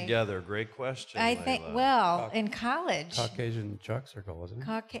play together? Great question, I Layla. think, in college. Caucasian Chalk Circle, wasn't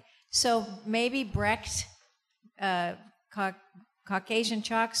it? So maybe Brecht, Caucasian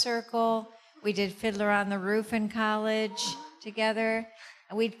Chalk Circle. We did Fiddler on the Roof in college together.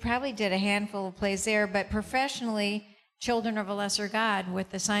 We probably did a handful of plays there, but professionally, Children of a Lesser God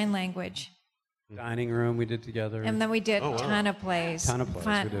with the sign language. Dining Room we did together. And then we did a ton of plays.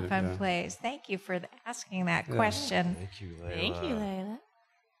 Fun plays. Thank you for asking that question. Thank you, Layla. Thank you, Layla.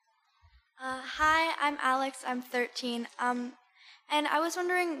 Hi, I'm Alex. I'm 13. And I was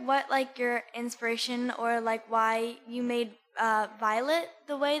wondering what, your inspiration or, why you made Violet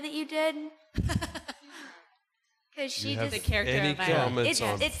the way that you did. Because she the character of Violet.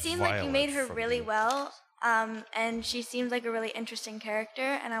 It seemed like you made her really well, and she seemed like a really interesting character,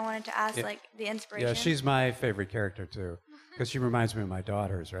 and I wanted to ask, the inspiration. Yeah, she's my favorite character, too, because she reminds me of my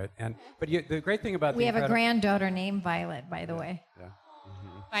daughters, right? But the great thing about we have a granddaughter named Violet, by the way. Yeah.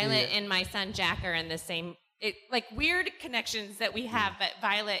 Mm-hmm. Violet and my son Jack are in the same... weird connections that we have, but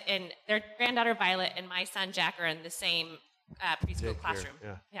Violet and their granddaughter Violet and my son Jack are in the same preschool classroom.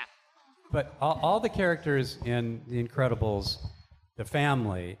 Yeah. But all the characters in The Incredibles, the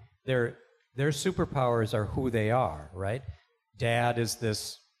family, their superpowers are who they are, right? Dad is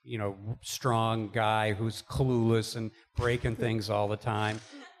this, strong guy who's clueless and breaking things all the time.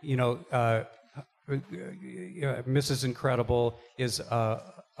 Mrs. Incredible is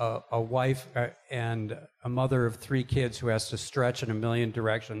a wife and a mother of 3 kids who has to stretch in a million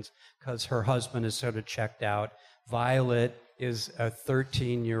directions because her husband is sort of checked out. Violet is a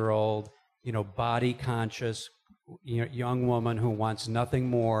 13-year-old, body conscious, young woman who wants nothing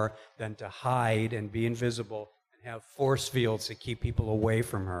more than to hide and be invisible and have force fields to keep people away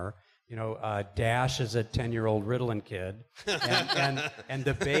from her. Dash is a 10-year-old Ritalin kid, and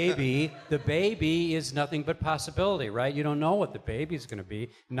the baby is nothing but possibility, right? You don't know what the baby's going to be,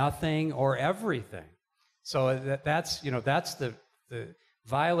 nothing or everything. So that's the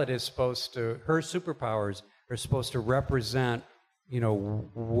Violet is supposed to, her superpowers are supposed to represent,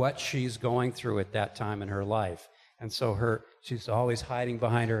 what she's going through at that time in her life. And so she's always hiding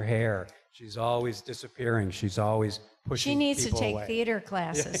behind her hair. She's always disappearing. She's always pushing She needs to take away. theater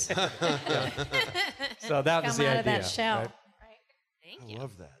classes. So that was the idea. Come out of that shell. Right? Thank you. I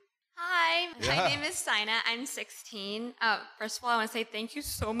love that. Hi, my name is Sina. I'm 16. First of all, I want to say thank you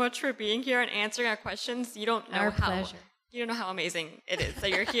so much for being here and answering our questions. You don't know Our pleasure. You don't know how amazing it is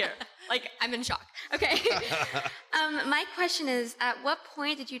that you're here. I'm in shock. Okay. My question is, at what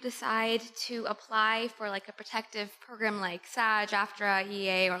point did you decide to apply for a protective program like SAG, AFTRA,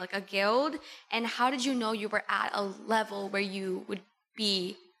 EA, or a guild? And how did you know you were at a level where you would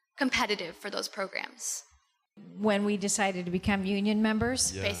be competitive for those programs? When we decided to become union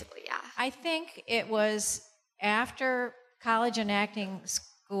members, Basically, yeah. I think it was after college and acting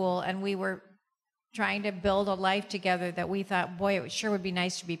school, and we were trying to build a life together that we thought, boy, it sure would be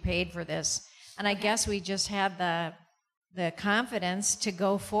nice to be paid for this. And I guess we just had the confidence to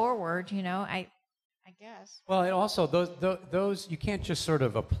go forward, I guess. Well, and also those you can't just sort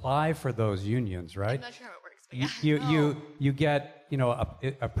of apply for those unions, right? I'm not sure how it works, but yeah. You get,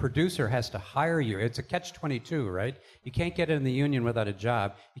 a producer has to hire you. It's a catch-22, right? You can't get in the union without a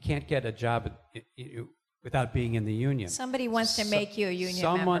job. You can't get a job without being in the union. Somebody wants to make you a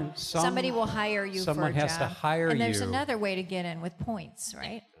union member. Somebody will hire you for a job. Someone has to hire you. And there's another way to get in with points,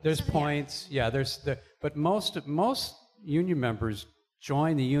 right? There's points. Yeah, but most union members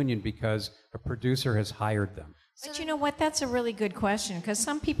join the union because a producer has hired them. But you know what? That's a really good question, because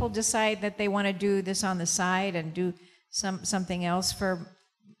some people decide that they want to do this on the side and do something else for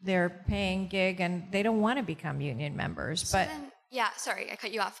their paying gig, and they don't want to become union members. So then, yeah, sorry, I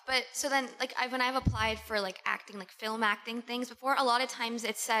cut you off. But so then, like, when I've applied for like acting, like film acting things before, a lot of times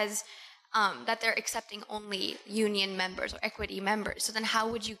it says that they're accepting only union members or equity members. So then, how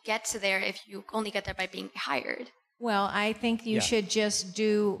would you get to there if you only get there by being hired? Well, I think you should just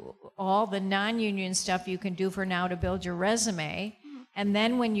do all the non-union stuff you can do for now to build your resume. And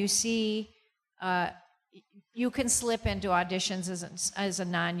then when you see, you can slip into auditions as a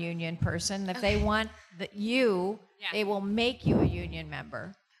non-union person. If they want they will make you a union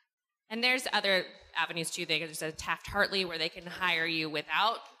member. And there's other avenues too. There's a Taft-Hartley where they can hire you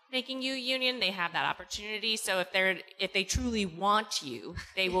without making you union. They have that opportunity. So if they truly want you,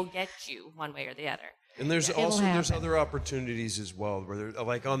 they will get you one way or the other. And there's other opportunities as well, where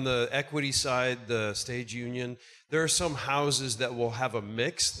like on the equity side, the stage union, there are some houses that will have a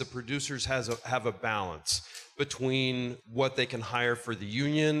mix. The producers have a balance between what they can hire for the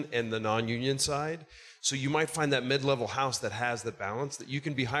union and the non-union side. So you might find that mid-level house that has the balance, that you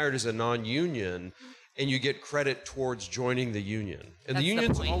can be hired as a non-union and you get credit towards joining the union. And the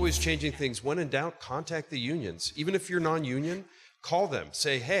union's always changing things. When in doubt, contact the unions. Even if you're non-union, call them.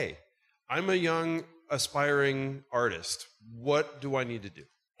 Say, hey, I'm a young aspiring artist. What do I need to do?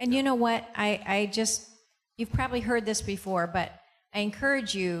 And you know what? You've probably heard this before, but I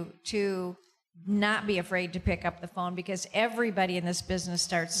encourage you to not be afraid to pick up the phone, because everybody in this business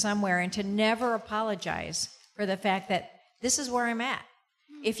starts somewhere, and to never apologize for the fact that this is where I'm at.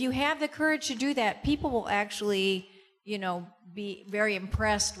 If you have the courage to do that, people will actually, be very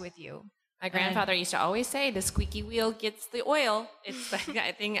impressed with you. My grandfather used to always say, the squeaky wheel gets the oil. It's like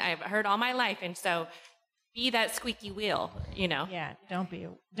a thing I've heard all my life. And so be that squeaky wheel, Yeah, don't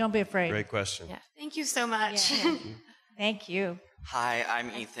be afraid. Great question. Yeah. Thank you so much. Yeah. Thank you. Hi,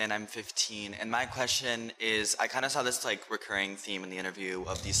 I'm Ethan. I'm 15. And my question is, I kind of saw this recurring theme in the interview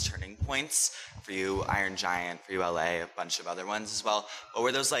of these turning points for you, Iron Giant, for you, LA, a bunch of other ones as well. What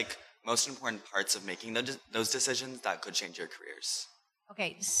were those most important parts of making those decisions that could change your careers?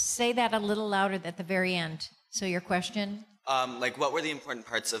 Okay, say that a little louder at the very end. So your question? What were the important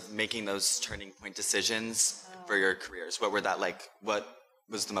parts of making those turning point decisions for your careers? What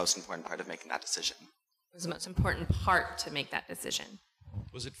was the most important part of making that decision? What was the most important part to make that decision?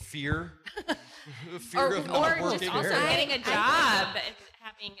 Was it fear? Fear of not working? Just also getting a job and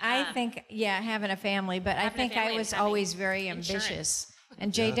having... I think, having a family, but I think I was always very ambitious.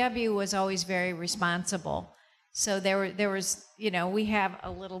 And JW was always very responsible. So there was, we have a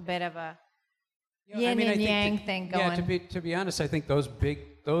little bit of a yin and yang thing going. Yeah, to be honest, I think those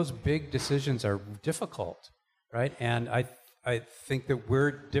big decisions are difficult, right? And I think that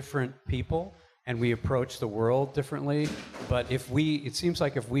we're different people and we approach the world differently. But it seems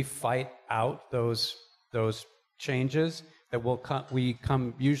like if we fight out those changes, that we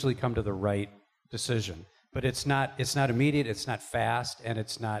usually come to the right decision. But it's not immediate, it's not fast, and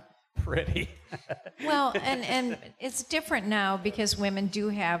it's not pretty. Well, and it's different now because women do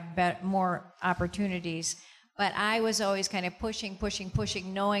have more opportunities. But I was always kind of pushing,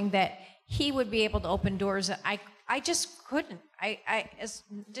 knowing that he would be able to open doors. I just couldn't. It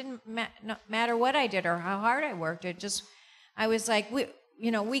didn't matter what I did or how hard I worked. I was like,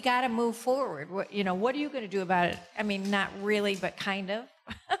 we got to move forward. What are you going to do about it? I mean, not really, but kind of.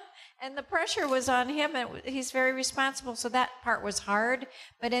 And the pressure was on him, and he's very responsible, so that part was hard.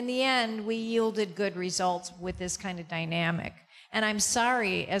 But in the end, we yielded good results with this kind of dynamic. And I'm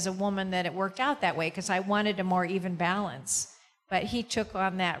sorry, as a woman, that it worked out that way, because I wanted a more even balance. But he took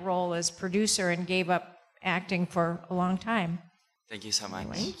on that role as producer and gave up acting for a long time. Thank you so much.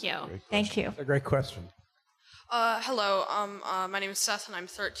 Thank you. Thank you. A great question. Hello, my name is Seth, and I'm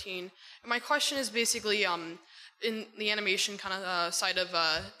 13. And my question is basically, in the animation kind of side of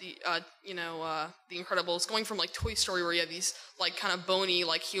the Incredibles, going from like Toy Story, where you have these like kind of bony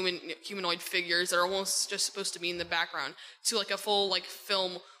like humanoid figures that are almost just supposed to be in the background, to like a full like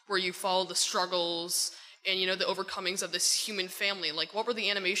film where you follow the struggles and the overcomings of this human family. Like, what were the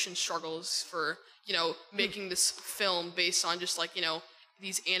animation struggles for making this film based on just like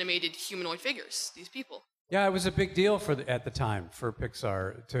these animated humanoid figures, these people? Yeah, it was a big deal at the time for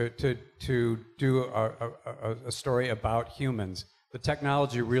Pixar to do a story about humans. The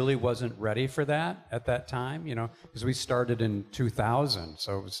technology really wasn't ready for that at that time, because we started in 2000,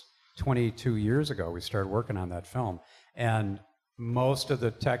 so it was 22 years ago we started working on that film. And most of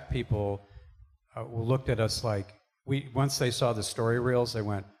the tech people looked at us like, once they saw the story reels, they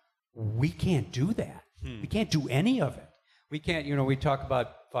went, we can't do that. We can't do any of it. We can't, we talk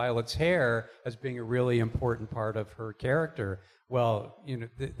about Violet's hair as being a really important part of her character. Well,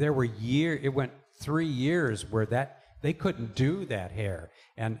 there were it went 3 years where they couldn't do that hair.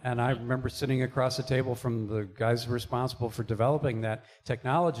 And I remember sitting across the table from the guys responsible for developing that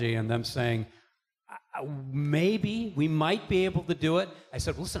technology and them saying, maybe we might be able to do it. I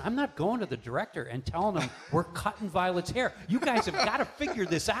said, listen, I'm not going to the director and telling him we're cutting Violet's hair. You guys have got to figure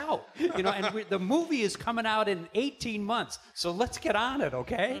this out. And the movie is coming out in 18 months, so let's get on it,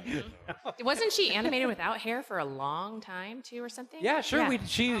 okay? Mm-hmm. Wasn't she animated without hair for a long time too, or something? Yeah, sure. Yeah.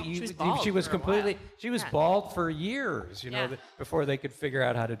 She was completely. She was bald for years, before they could figure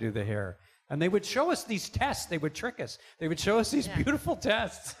out how to do the hair. And they would show us these tests. They would trick us. They would show us these beautiful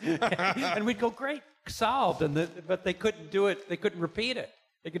tests, and we'd go, "Great, solved." But they couldn't do it. They couldn't repeat it.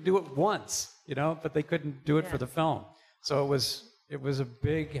 They could do it once, but they couldn't do it for the film. So it was a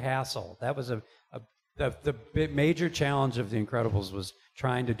big hassle. That was the major challenge of The Incredibles was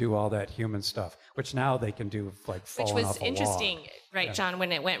trying to do all that human stuff, which now they can do like falling Which off was a interesting, log. right, Yeah. John,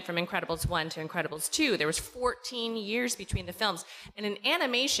 when it went from Incredibles 1 to Incredibles 2, there was 14 years between the films. And in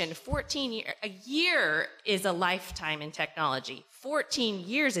animation, a year is a lifetime in technology. 14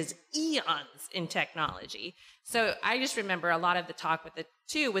 years is eons in technology. So I just remember a lot of the talk with the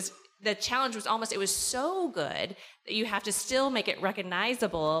two was the challenge was almost, it was so good that you have to still make it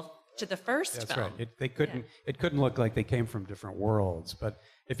recognizable to the first That's film. right. It couldn't look like they came from different worlds, but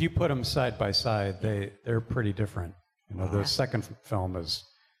if you put them side by side, they're pretty different. The second film is,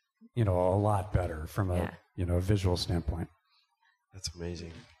 a lot better from a visual standpoint. That's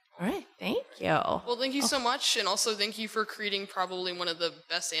amazing. All right, thank you. Well, thank you so much, and also thank you for creating probably one of the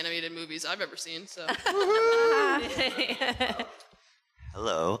best animated movies I've ever seen. So.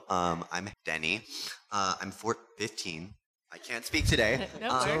 Hello, I'm Denny. I'm 15. I can't speak today.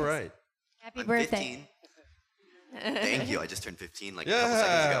 It's all right. Happy I'm birthday. 15. Thank you. I just turned 15 like a couple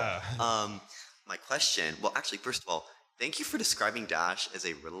seconds ago. My question, well, actually, first of all, thank you for describing Dash as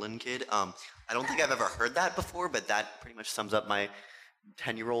a Ritalin kid. I don't think I've ever heard that before, but that pretty much sums up my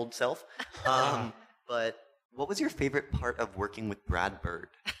 10-year-old self. But what was your favorite part of working with Brad Bird?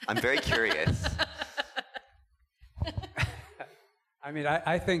 I'm very curious. I mean,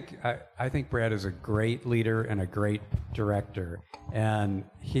 I think Brad is a great leader and a great director, and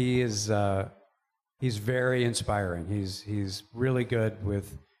he's very inspiring. He's really good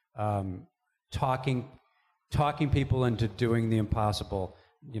with talking people into doing the impossible.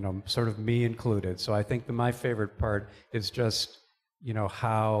 Sort of me included. So I think my favorite part is just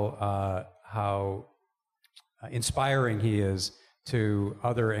how inspiring he is to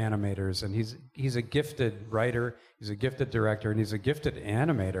other animators, and he's a gifted writer, he's a gifted director, and he's a gifted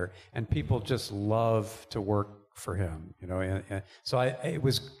animator, and people just love to work for him. And so it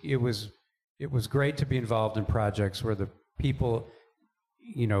was great to be involved in projects where the people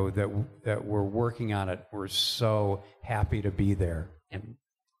that were working on it were so happy to be there. And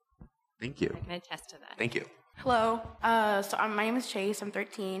thank you. I can attest to that. Thank you. Hello. My name is Chase. I'm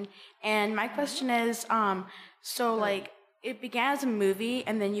 13, and my question is, it began as a movie,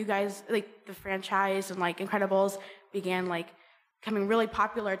 and then you guys, like, the franchise and, like, Incredibles began, like, becoming really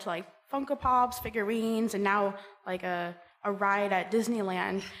popular to, like, Funko Pops, figurines, and now, like, a ride at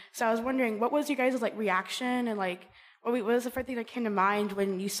Disneyland. So I was wondering, what was your guys' like, reaction, and, like, what was the first thing that came to mind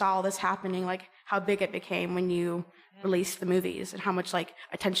when you saw all this happening, like, how big it became when you released the movies, and how much, like,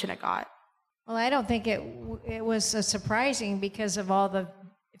 attention it got? Well, I don't think it was surprising because of all the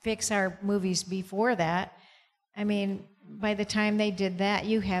Pixar movies before that. I mean, by the time they did that,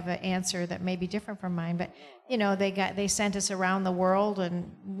 you have an answer that may be different from mine, but they sent us around the world,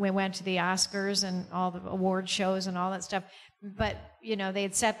 and we went to the Oscars and all the award shows and all that stuff. But they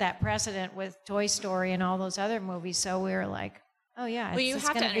had set that precedent with Toy Story and all those other movies, so we were like, oh yeah, it's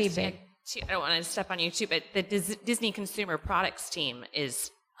going to be big. Too, I don't want to step on you too, but the Disney Consumer Products team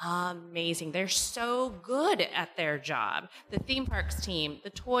is amazing. They're so good at their job. The theme parks team, the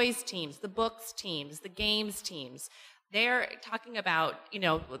toys teams, the books teams, the games teams. They're talking about,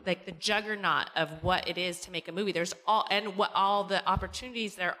 like the juggernaut of what it is to make a movie. There's all the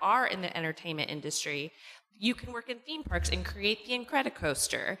opportunities there are in the entertainment industry. You can work in theme parks and create the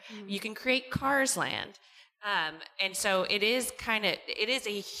Incredicoaster. You can create Cars Land. And so it is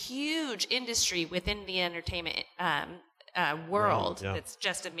a huge industry within the entertainment world. That's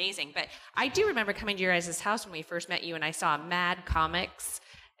just amazing. But I do remember coming to your guys' house when we first met you, and I saw Mad Comics,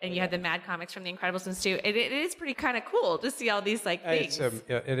 and you had the Mad Comics from the Incredibles Institute. It is pretty kind of cool to see all these things.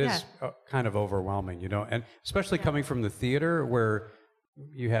 It is kind of overwhelming, and especially coming from the theater where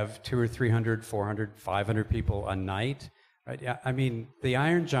you have 200 or 300, 400, 500 people a night. Right? Yeah, I mean, The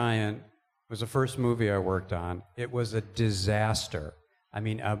Iron Giant was the first movie I worked on. It was a disaster. I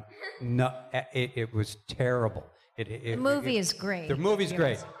mean, it was terrible. The movie is great. The movie's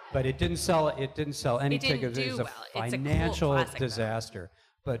great, but it didn't sell. It didn't sell any tickets. It was a financial disaster.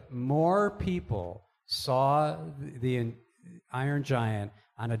 But more people saw the Iron Giant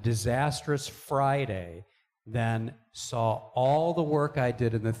on a disastrous Friday than saw all the work I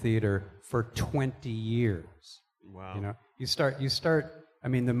did in the theater for 20 years. Wow. You start. I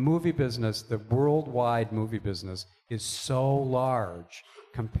mean, the movie business, the worldwide movie business, is so large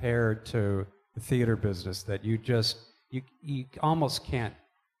compared to the theater business that you almost can't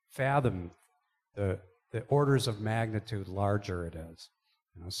fathom the orders of magnitude larger it is.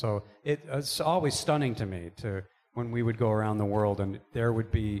 So it's always stunning to me when we would go around the world and there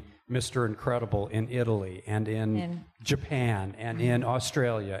would be Mr. Incredible in Italy and in Japan and in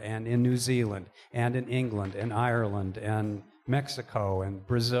Australia and in New Zealand and in England and Ireland and Mexico and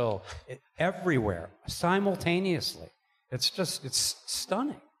Brazil, everywhere, simultaneously. It's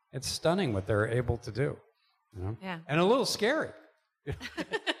stunning. It's stunning what they're able to do. Yeah. And a little scary.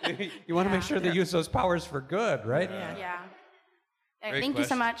 You want to make sure they use those powers for good, right? Yeah. Thank you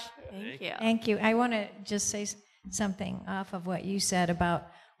so much. Thank you. I want to just say something off of what you said about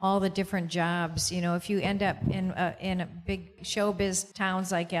all the different jobs. If you end up in a big showbiz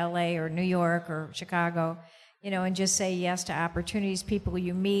towns like LA or New York or Chicago, and just say yes to opportunities, people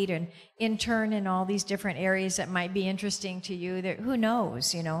you meet, and intern in all these different areas that might be interesting to you. Who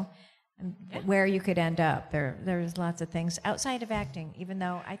knows, where you could end up. There's lots of things outside of acting, even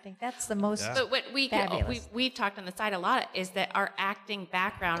though I think that's the most But what fabulous. we've talked on the side a lot is that our acting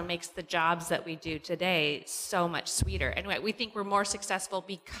background makes the jobs that we do today so much sweeter. And we think we're more successful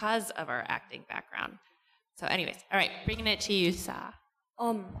because of our acting background. So anyways, all right, bringing it to you, Sa.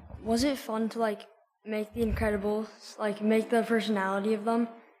 Was it fun to make the Incredibles, make the personality of them?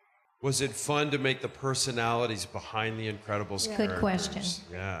 Was it fun to make the personalities behind the Incredibles characters? Good question.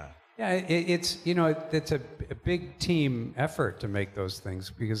 Yeah. Yeah, it's a big team effort to make those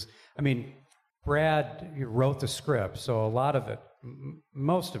things because, I mean, Brad wrote the script, so a lot of it,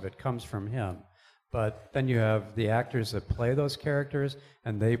 most of it comes from him. But then you have the actors that play those characters,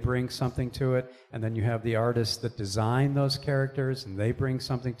 and they bring something to it. And then you have the artists that design those characters, and they bring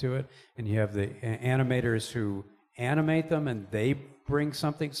something to it. And you have the animators who animate them, and they bring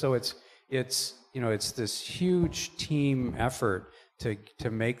something. So it's this huge team effort to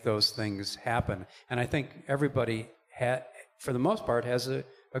make those things happen. And I think everybody, for the most part, has a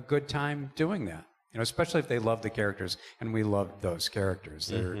good time doing that. Especially if they love the characters, and we love those characters.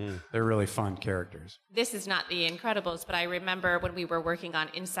 They're really fun characters. This is not The Incredibles, but I remember when we were working on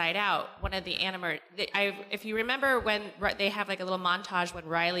Inside Out, one of the if you remember when they have a little montage when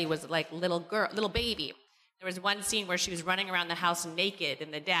Riley was little baby. There was one scene where she was running around the house naked,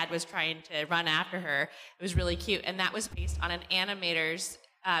 and the dad was trying to run after her. It was really cute, and that was based on an animator's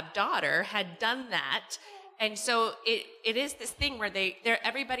daughter had done that. And so it is this thing where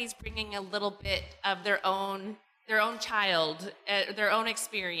everybody's bringing a little bit of their own child, their own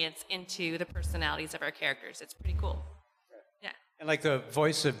experience into the personalities of our characters. It's pretty cool. Yeah. And the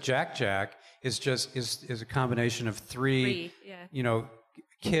voice of Jack is a combination of three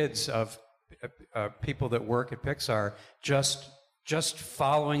kids of people that work at Pixar just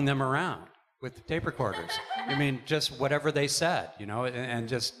following them around with the tape recorders. I mean, just whatever they said, and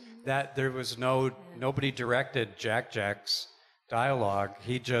just. That there was nobody directed Jack's dialogue.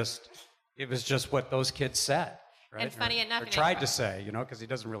 It was just what those kids said, right? And funny enough, or tried to say, because he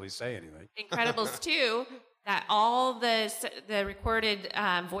doesn't really say anything. Incredibles 2, that all the recorded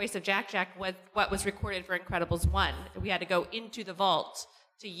voice of Jack was what was recorded for Incredibles 1. We had to go into the vault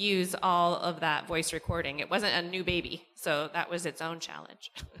to use all of that voice recording. It wasn't a new baby, so that was its own challenge.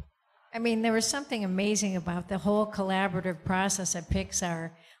 I mean, there was something amazing about the whole collaborative process at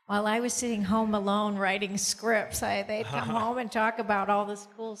Pixar. while I was sitting home alone writing scripts, they'd come home and talk about all this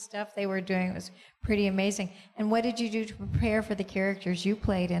cool stuff they were doing. It was pretty amazing. And what did you do to prepare for the characters you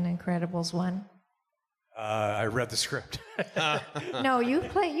played in Incredibles 1? I read the script. No, you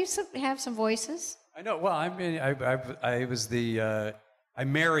have some voices. I know. Well, I mean, I was I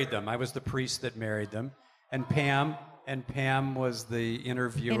married them. I was the priest that married them, and Pam was the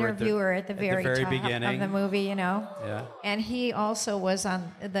interviewer At the very top beginning of the movie, you know. Yeah. And he also was on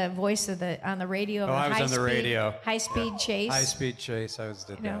the voice on the radio. I was on the radio. High Speed Chase. High Speed Chase. I was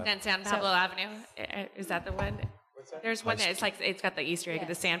did that. And San Pablo Avenue. Is that the one? There's one that's like it's got the Easter egg,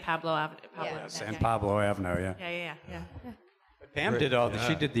 the San Pablo Avenue. San Pablo Avenue. Yeah. Yeah. But Pam did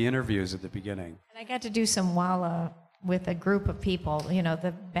She did the interviews at the beginning. And I got to do some walla with a group of people. You know,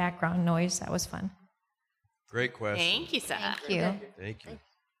 the background noise. That was fun. Great question. Thank you, sir. Thank you. Thank you.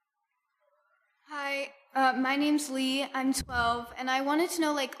 Hi, my name's Lee. I'm 12, and I wanted to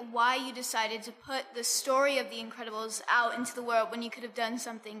know why you decided to put the story of The Incredibles out into the world when you could have done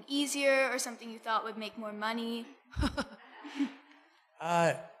something easier or something you thought would make more money.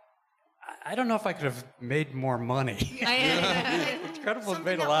 I don't know if I could have made more money. Incredibles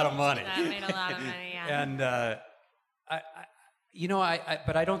made a lot of money. That made a lot of money, yeah. And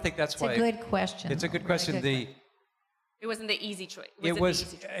but I don't think that's why. It's a good question. It's a good question. It wasn't the easy choice. It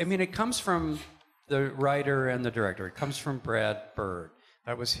was. I mean, it comes from the writer and the director. It comes from Brad Bird.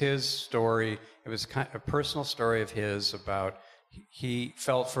 That was his story. It was kind of a personal story of his about. He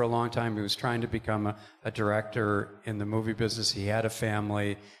felt for a long time he was trying to become a director in the movie business. He had a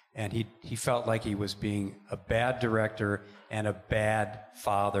family, and he felt like he was being a bad director and a bad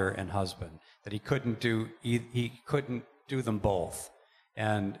father and husband. That he couldn't do them both,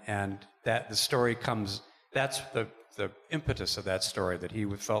 and that the story comes. That's the impetus of that story. That he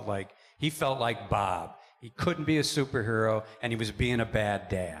felt like Bob. He couldn't be a superhero, and he was being a bad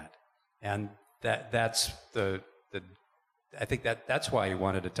dad, and that's the. I think that's why he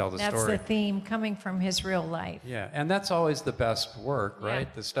wanted to tell the story. That's the theme coming from his real life. Yeah, and that's always the best work, right?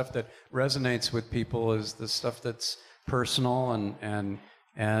 The stuff that resonates with people is the stuff that's personal and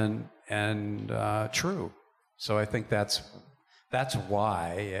true. So I think that's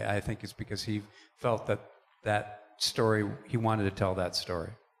why. I think it's because he felt that story. He wanted to tell that story.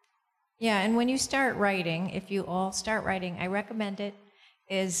 Yeah, and when you start writing, if you all start writing, I recommend it.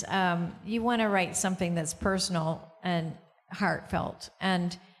 Is you want to write something that's personal and heartfelt.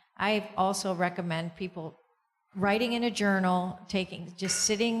 And I also recommend people writing in a journal, just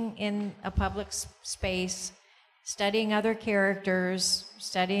sitting in a public space, studying other characters,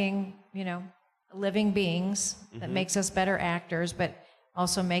 studying, living beings. That makes us better actors, but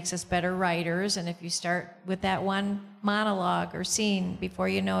also makes us better writers. And if you start with that one monologue or scene, before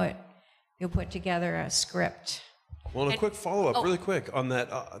you know it, you'll put together a script. Well, and a quick follow-up, really quick, on that.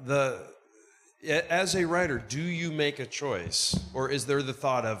 As a writer, do you make a choice? Or is there the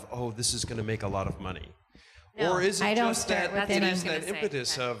thought of, this is going to make a lot of money? No, or is it just that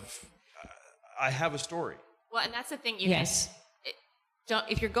impetus of, I have a story? Well, and that's the thing, you guys.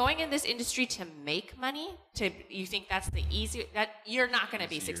 If you're going in this industry to make money, you think that's the that you're not going to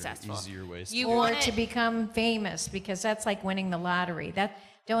be successful. Easier ways. To become famous, because that's like winning the lottery.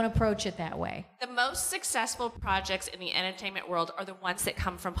 Don't approach it that way. The most successful projects in the entertainment world are the ones that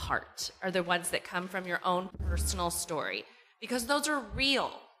come from heart, are the ones that come from your own personal story, because those are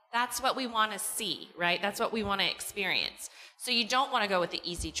real. That's what we want to see, right? That's what we want to experience. So you don't want to go with the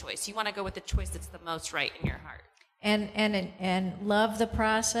easy choice. You want to go with the choice that's the most right in your heart. And love the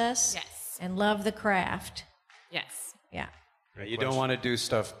process. Yes. And love the craft. Yes. Yeah. You don't want to do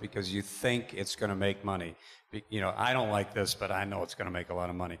stuff because you think it's going to make money. I don't like this, but I know it's going to make a lot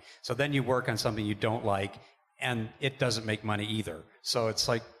of money. So then you work on something you don't like, and it doesn't make money either. So it's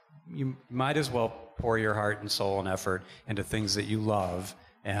like you might as well pour your heart and soul and effort into things that you love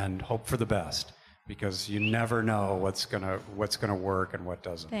and hope for the best, because you never know what's gonna work and what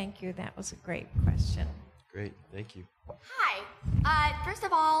doesn't. Thank you. That was a great question. Great. Thank you. Hi. First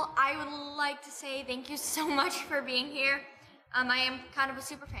of all, I would like to say thank you so much for being here. I am kind of a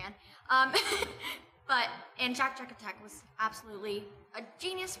super fan. And Jack Attack was absolutely a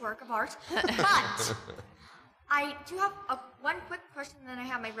genius work of art. But I do have one quick question, and then I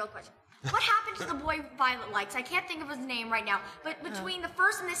have my real question. What happened to the boy Violet likes? I can't think of his name right now. But between the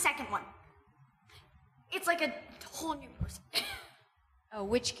first and the second one, it's like a whole new person. Oh,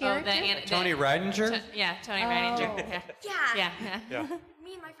 which character? Tony Reidinger? Tony Reidinger. Yeah. Yeah.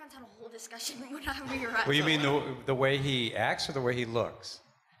 Me and my friends had a whole discussion when we were at Well, you mean the way he acts or the way he looks?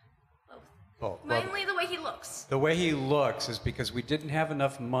 Well, Mainly the way he looks. the way he looks is because we didn't have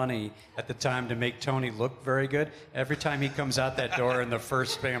enough money at the time to make Tony look very good. Every time he comes out that door in the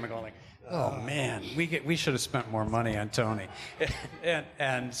first film, I'm going like, oh man, we should have spent more money on Tony,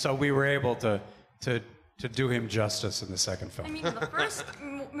 and so we were able to do him justice in the second film. I mean, the first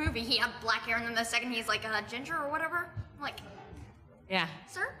movie he had black hair, and then the second he's like a ginger or whatever. I'm like, yeah,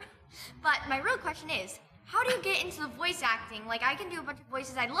 sir. But my real question is, how do you get into the voice acting? Like, I can do a bunch of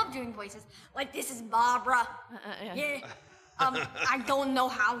voices. I love doing voices. Like, this is Barbara. Yeah. I don't know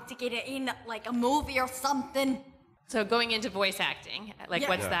how to get it in, like, a movie or something. So going into voice acting, like,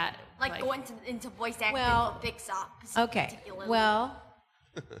 what's that? Like going into voice acting Well, for Pixar. Okay. particularly. Well,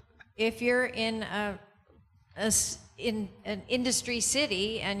 if you're in in an industry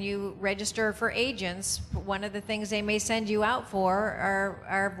city and you register for agents, one of the things they may send you out for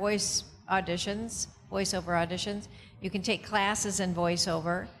are voiceover auditions. You can take classes in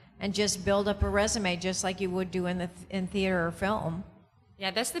voiceover and just build up a resume just like you would do in theater or film.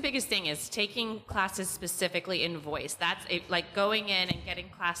 Yeah, that's the biggest thing is taking classes specifically in voice. That's like going in and getting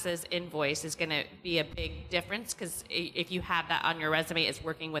classes in voice is going to be a big difference because if you have that on your resume as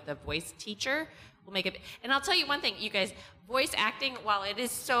working with a voice teacher, will make it. And I'll tell you one thing, you guys, voice acting, while it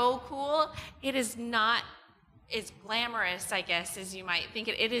is so cool, it is not as glamorous, I guess, as you might think.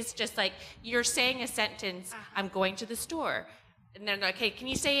 It is just like you're saying a sentence, I'm going to the store. And they're like, okay, can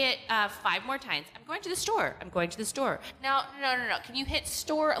you say it 5 more times? I'm going to the store. I'm going to the store. No. Can you hit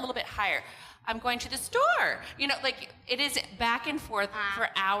store a little bit higher? I'm going to the store. You know, like it is back and forth for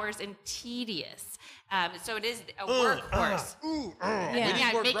hours and tedious. So it is a workhorse. We Yeah,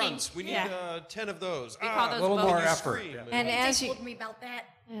 need more making- grunts. We need yeah. 10 of those. We call those a little more voters. effort. And as you told me about that.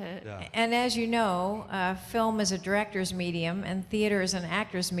 And as you know, film is a director's medium and theater is an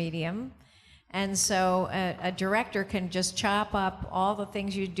actor's medium. And so a director can just chop up all the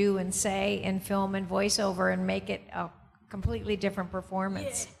things you do and say in film and voiceover and make it a completely different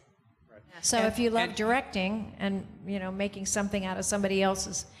performance. So if you love directing and making something out of somebody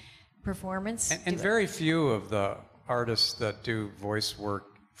else's performance, And very few of the artists that do voice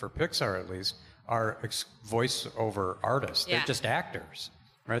work for Pixar, at least, are voiceover artists. Yeah. They're just actors,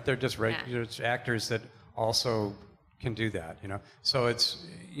 right? They're just just actors that also can do that, So it's,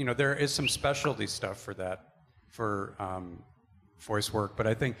 there is some specialty stuff for that, for voice work, but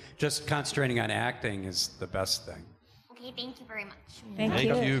I think just concentrating on acting is the best thing. Okay, thank you very much.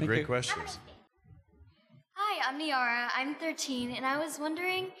 Thank you. Great questions. Hi, I'm Niara. I'm 13, and I was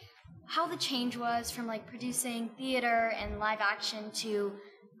wondering how the change was from like producing theater and live action to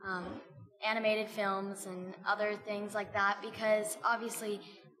animated films and other things like that, because obviously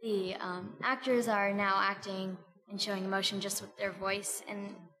the actors are now acting and showing emotion just with their voice.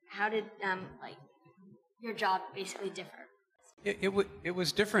 And how did your job basically differ? It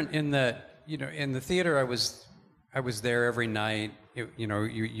was different in that, in the theater I was there every night.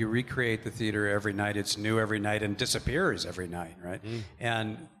 You recreate the theater every night. It's new every night and disappears every night, right?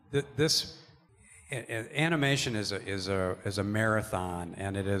 And this animation is a marathon,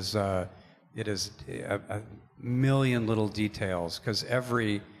 and it is a million little details, because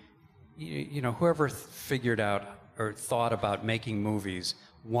whoever figured out or thought about making movies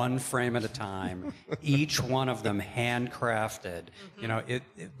one frame at a time, each one of them handcrafted.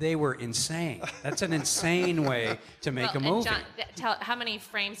 They were insane. That's an insane way to make a movie. John, tell how many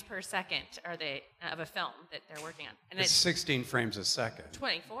frames per second are they of a film that they're working on? And It's 16 frames a second.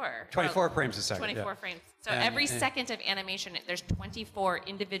 24. 24 frames a second. 24 yeah. frames. So And- every and- second of animation, there's 24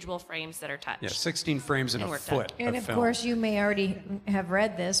 individual frames that are touched. Yeah, 16 frames in And a we're foot done. And of of film. course, you may already have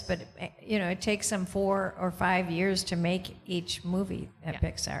read this, but it takes them 4 or 5 years to make each movie at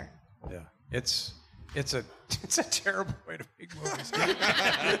Pixar. Yeah, it's a terrible way to make movies.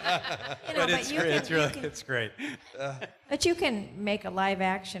 but it's great. But you can make a live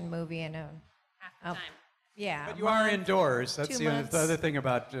action movie in half the time. Yeah. But you are indoors. That's 2 the months, other thing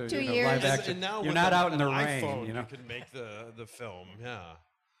about 2 live years. action. And now You're with not out in the an rain. iPhone, You can make the film. Yeah.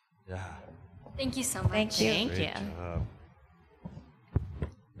 Thank you so much. Thank you. Thank you.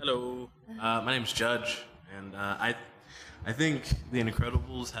 Hello, my name's Judge, and I think The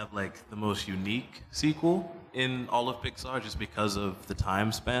Incredibles have like the most unique sequel in all of Pixar just because of the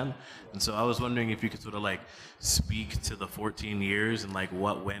time span. And so I was wondering if you could sort of like speak to the 14 years and like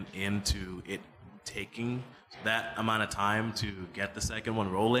what went into it taking that amount of time to get the second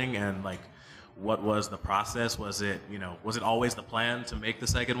one rolling, and like what was the process? Was it always the plan to make the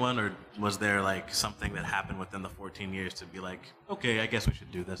second one, or was there like something that happened within the 14 years to be like, okay, I guess we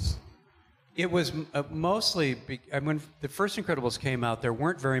should do this? It was mostly when the first Incredibles came out, there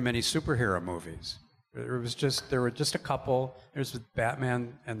weren't very many superhero movies. There were just a couple. There's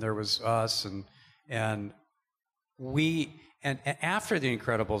Batman, and there was us, and after The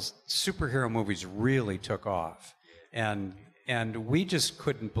Incredibles, superhero movies really took off, and we just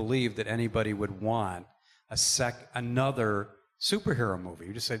couldn't believe that anybody would want another superhero movie.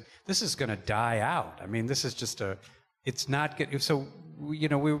 We just said, this is going to die out. I mean, this is just it's not good. So, we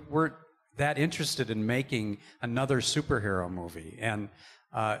weren't that interested in making another superhero movie, and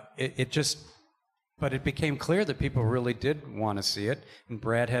but it became clear that people really did want to see it, and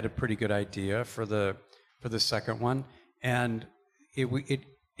Brad had a pretty good idea for the second one, and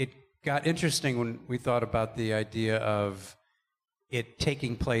it got interesting when we thought about the idea of it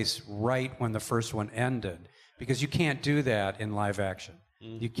taking place right when the first one ended, because you can't do that in live action.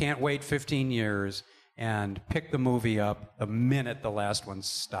 You can't wait 15 years and pick the movie up the minute the last one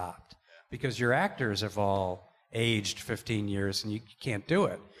stopped, because your actors have all aged 15 years and you can't do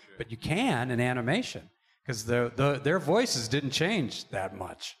it. But you can in animation, because their voices didn't change that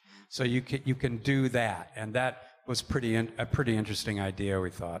much. So you can do that, and that was a pretty interesting idea.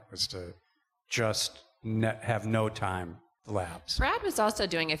 We thought was to just have no time lapse. Brad was also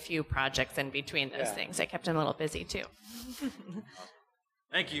doing a few projects in between those things. I kept him a little busy too.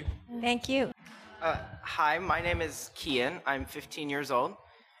 Thank you. Thank you. Hi, my name is Kian. I'm 15 years old,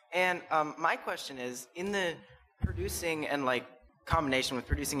 and my question is, in the producing and combination with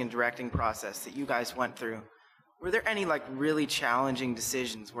producing and directing process that you guys went through, were there any really challenging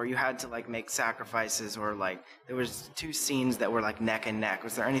decisions where you had to make sacrifices, or there was two scenes that were neck and neck?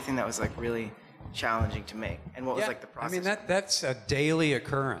 Was there anything that was really challenging to make, and what was the process? I mean, that's a daily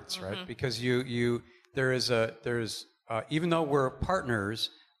occurrence, right? Because there's even though we're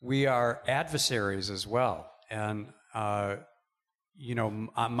partners, we are adversaries as well, and my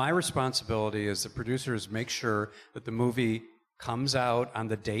responsibility as the producer is make sure that the movie comes out on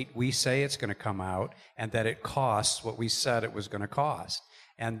the date we say it's going to come out, and that it costs what we said it was going to cost.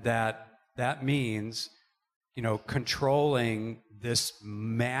 And that means, controlling this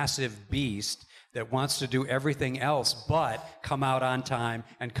massive beast that wants to do everything else but come out on time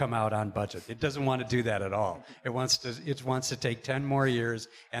and come out on budget. It doesn't want to do that at all. It wants to take 10 more years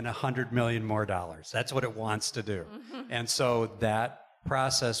and $100 million more dollars. That's what it wants to do. And so that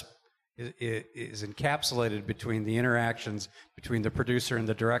process is encapsulated between the interactions between the producer and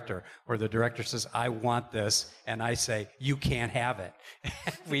the director, where the director says, I want this, and I say, you can't have it.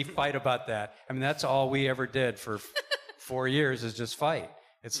 We fight about that. I mean, that's all we ever did for 4 years, is just fight.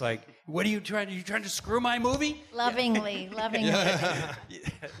 It's like, what are you trying to screw my movie? Lovingly.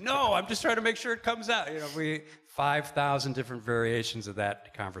 No, I'm just trying to make sure it comes out. 5,000 different variations of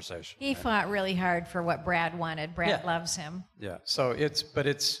that conversation. He fought really hard for what Brad wanted. Brad loves him. Yeah. So it's make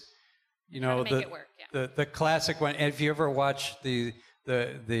it work, the classic one. And if you ever watch the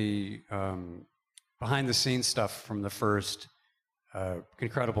behind the scenes stuff from the first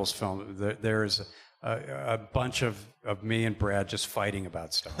Incredibles film, there's a bunch of me and Brad just fighting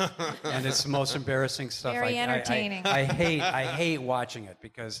about stuff, and it's the most embarrassing stuff. Very entertaining. I hate watching it,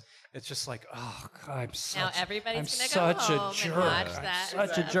 because it's just like, oh God, now everybody's I'm gonna such go a home jerk. and watch that. I'm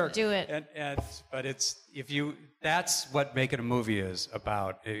such a jerk. Do it. But that's what making a movie is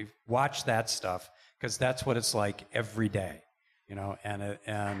about. Watch that stuff, because that's what it's like every day,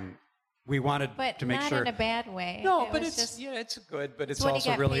 and we wanted to make sure. But not in a bad way. No, but it's good, but it's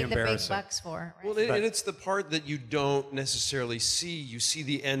also really embarrassing. What he got paid the big bucks for. Right? Well, and it's the part that you don't necessarily see. You see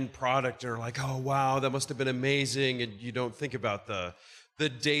the end product and are like, oh, wow, that must have been amazing. And you don't think about the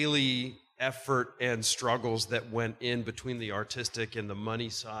daily effort and struggles that went in between the artistic and the money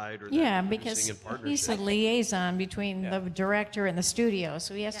side, or because he's a liaison between the director and the studio,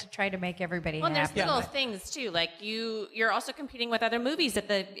 so he has to try to make everybody happy. Well, there's little things too, like you're also competing with other movies that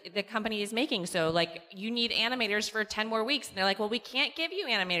the company is making. So you need animators for 10 more weeks, and they're like, well, we can't give you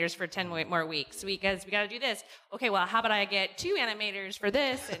animators for 10 more weeks because we got to do this. Okay, well, how about I get 2 animators for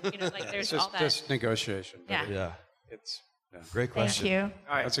this? And there's all that. Just negotiation. Yeah. It's. Yeah. Great question. Thank you.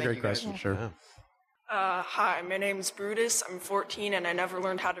 All right, That's a great question. Sure. Yeah. Hi, my name's Brutus. I'm 14, and I never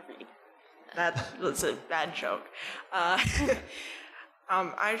learned how to read. That was a bad joke. I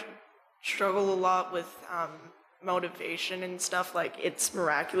struggle a lot with motivation and stuff. It's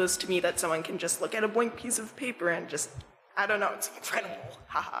miraculous to me that someone can just look at a blank piece of paper and just, I don't know, it's incredible.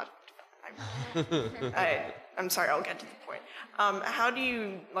 Haha. I'm sorry, I'll get to the point. How do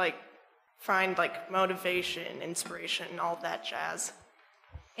you, find motivation, inspiration, and all that jazz?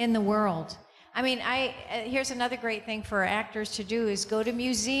 In the world. I mean, here's another great thing for actors to do is go to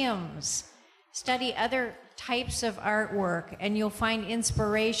museums, study other types of artwork, and you'll find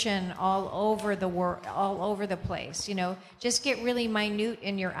inspiration all over the all over the place. You know, just get really minute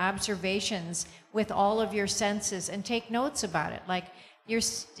in your observations with all of your senses and take notes about it. Like you're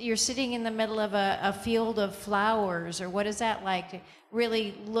sitting in the middle of a field of flowers, or what is that like? To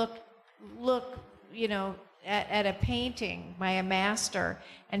really look, you know, at a painting by a master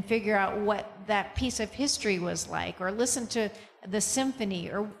and figure out what that piece of history was like, or listen to the symphony,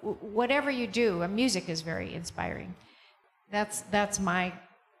 or whatever you do. Music is very inspiring. That's my.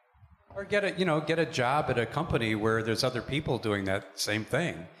 Or get a job at a company where there's other people doing that same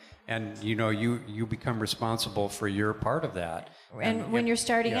thing, and you become responsible for your part of that. And when you're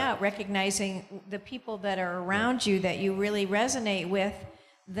starting out, recognizing the people that are around you that you really resonate with,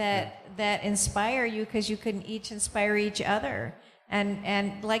 that inspire you, because you can each inspire each other.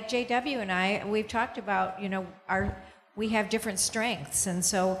 And like JW and I, we've talked about, we have different strengths, and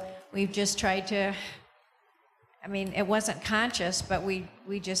so we've just tried to, I mean, it wasn't conscious, but we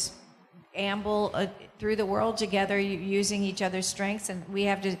just amble through the world together using each other's strengths, and we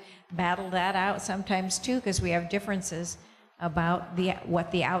have to battle that out sometimes too, because we have differences about what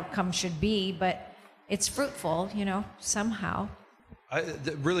the outcome should be, but it's fruitful, somehow.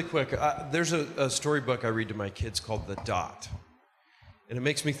 Really quick, there's a storybook I read to my kids called The Dot, and it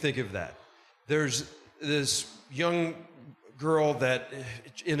makes me think of that. There's this young girl that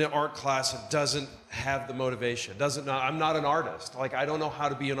in an art class doesn't have the motivation, I'm not an artist. Like, I don't know how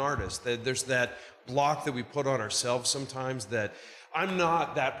to be an artist. There's that block that we put on ourselves sometimes, that I'm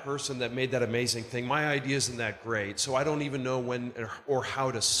not that person that made that amazing thing. My idea isn't that great, so I don't even know when or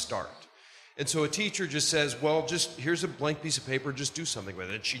how to start. And so a teacher just says, well, just here's a blank piece of paper, just do something with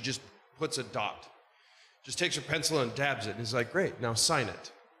it. And she just puts a dot. Just takes her pencil and dabs it. And he's like, great, now sign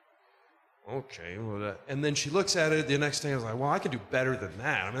it. Okay, well, and then she looks at it the next day and is like, well, I can do better than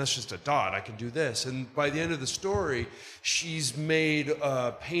that. I mean, that's just a dot. I can do this. And by the end of the story, she's made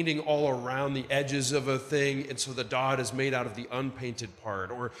a painting all around the edges of a thing, and so the dot is made out of the unpainted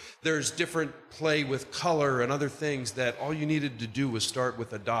part. Or there's different play with color and other things that all you needed to do was start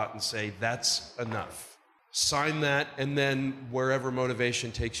with a dot and say, that's enough. Sign that, and then wherever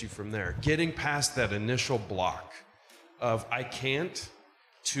motivation takes you from there. Getting past that initial block of I can't,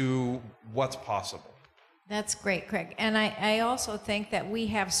 to what's possible. That's great, Craig. And I also think that we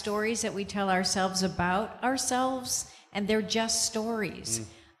have stories that we tell ourselves about ourselves, and they're just stories.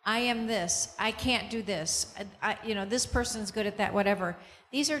 I am this. I can't do this. This person's good at that, whatever.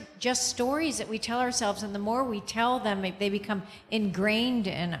 These are just stories that we tell ourselves, and the more we tell them, they become ingrained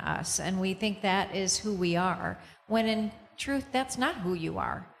in us, and we think that is who we are, when in truth, that's not who you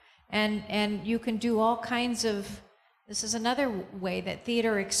are. And you can do all kinds of. This is another way that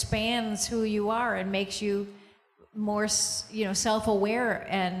theater expands who you are and makes you more, self-aware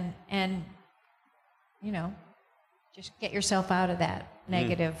and just get yourself out of that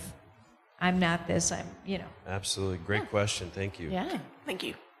negative. I'm not this. Absolutely, great question. Thank you. Yeah, thank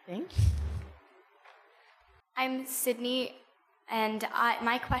you. Thank you. I'm Sydney, and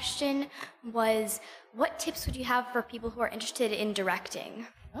my question was, what tips would you have for people who are interested in directing?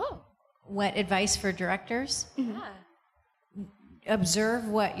 Oh, what advice for directors? Mm-hmm. Observe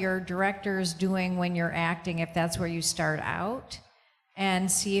what your director is doing when you're acting, if that's where you start out,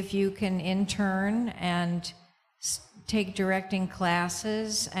 and see if you can intern and take directing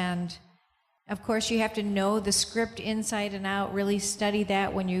classes. And of course, you have to know the script inside and out, really study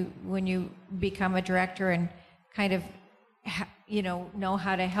that when you become a director, and kind of know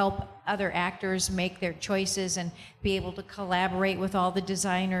how to help other actors make their choices and be able to collaborate with all the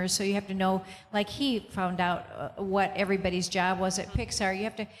designers. So you have to know, like he found out what everybody's job was at Pixar. You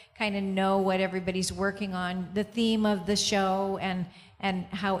have to kind of know what everybody's working on, the theme of the show, and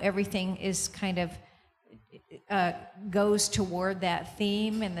how everything is kind of goes toward that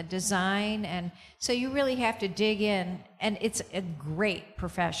theme and the design. And so you really have to dig in, and it's a great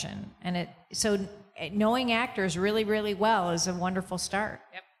profession. And knowing actors really, really well is a wonderful start.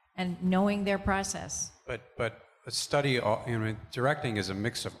 Yep. And knowing their process. But directing is a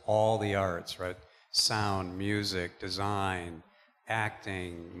mix of all the arts, right? Sound, music, design,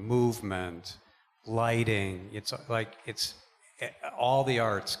 acting, movement, lighting. It's all the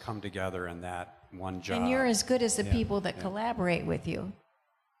arts come together in that one job. And you're as good as the people that collaborate with you.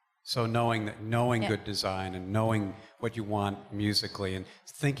 So knowing good design and knowing what you want musically, and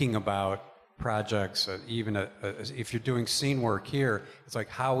thinking about projects, even if you're doing scene work here, it's like,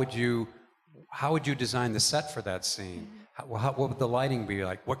 how would you design the set for that scene? What would the lighting be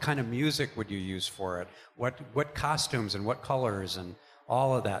like? What kind of music would you use for it? What costumes and what colors and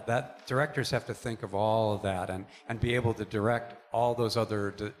all of that? That directors have to think of all of that and be able to direct all those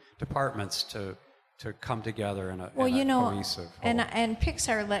other departments to come together in a, Well, in a you know, cohesive whole. and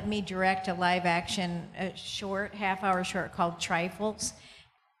Pixar let me direct a live action short, half-hour short called Trifles.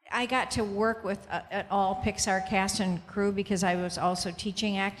 I got to work with an all Pixar cast and crew because I was also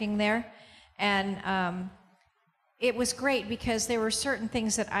teaching acting there, and it was great because there were certain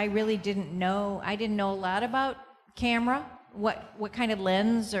things that I really didn't know. I didn't know a lot about camera, what kind of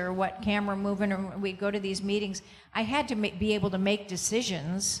lens or what camera movement, or we'd go to these meetings. I had to be able to make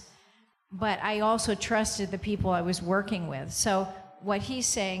decisions, but I also trusted the people I was working with. So what he's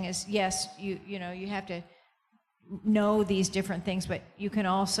saying is, yes, you know, you have to know these different things, but you can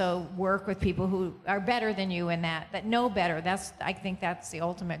also work with people who are better than you in that know better. I think that's the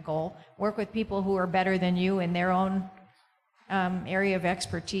ultimate goal. Work with people who are better than you in their own area of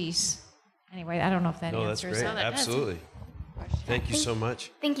expertise. Anyway, I don't know if that answers. No, that's great. Absolutely. Thank you so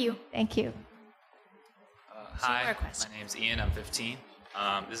much. Thank you. Thank you. Hi, my name's Ian. I'm 15.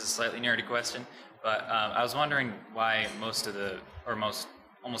 This is a slightly nerdy question, but I was wondering why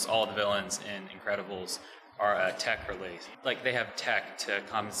almost all the villains in Incredibles are tech related. Like they have tech to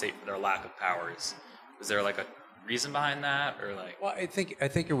compensate for their lack of powers. Was there like a reason behind that, or like? Well, I think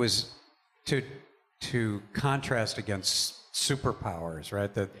it was to contrast against superpowers,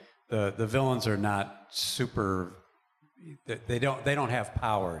 right? That the villains are not super. They don't have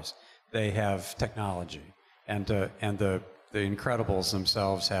powers. They have technology, and the Incredibles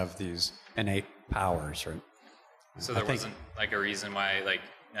themselves have these innate powers, right? So there wasn't like a reason why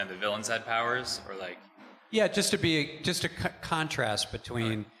the villains had powers, or like. Yeah, just a contrast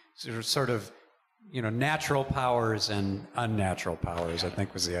between sort of natural powers and unnatural powers, I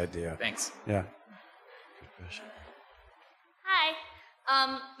think was the idea. Thanks. Yeah. Hi,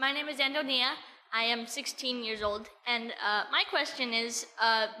 my name is Antonia. I am 16 years old, and my question is,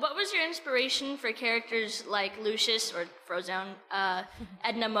 what was your inspiration for characters like Lucius or Frozone,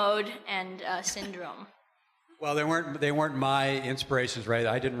 Edna Mode, and Syndrome? Well, they weren't my inspirations, right?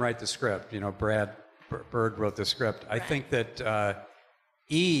 I didn't write the script. Brad Bird wrote the script. I think that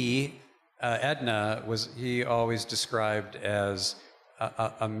Edna he always described as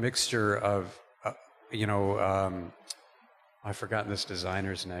a mixture of I've forgotten this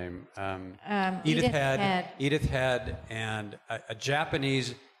designer's name. Edith Head and a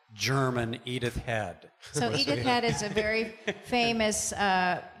Japanese German Edith Head. So Edith Head is a very famous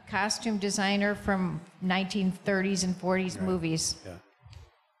costume designer from 1930s and 40s movies. Yeah.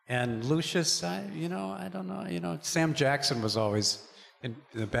 And Lucius, I don't know. Sam Jackson was always in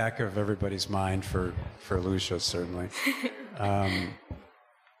the back of everybody's mind for Lucius, certainly.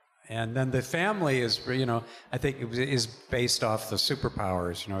 And then the family is, I think is based off the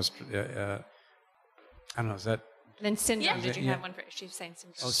superpowers. I don't know, is that? Then Syndrome, Yeah. did you Yeah. have one for, she's saying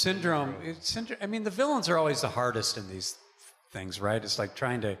Syndrome. Oh, Syndrome. I mean, the villains are always the hardest in these things, right? It's like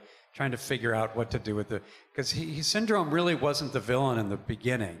trying to figure out what to do with because Syndrome really wasn't the villain in the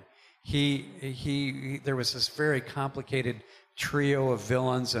beginning. There was this very complicated trio of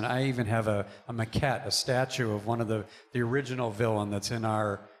villains, and I even have a maquette, a statue of one of the original villain that's in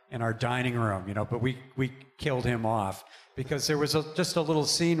our dining room, but we killed him off because there was just a little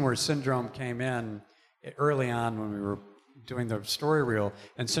scene where Syndrome came in early on when we were doing the story reel,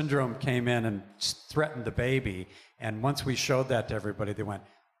 and Syndrome came in and threatened the baby, and once we showed that to everybody, they went,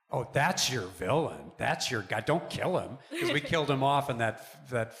 "Oh, that's your villain. That's your guy. Don't kill him," because we killed him off in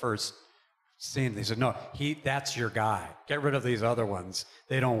that first scene. They said, "No, that's your guy. Get rid of these other ones.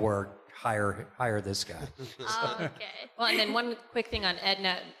 They don't work. Hire this guy." Okay. Well, and then one quick thing on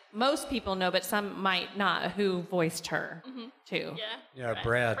Edna. Most people know, but some might not, who voiced her, too. Yeah,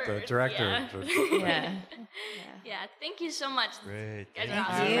 Brad, the director. Yeah. Yeah, thank you so much. Great. You guys are Thank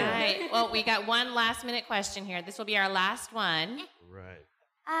awesome. you. All right. Well, we got one last minute question here. This will be our last one. Right.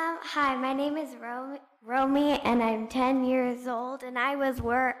 Hi, my name is Romy, and I'm 10 years old, and I was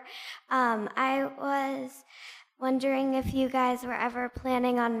wondering if you guys were ever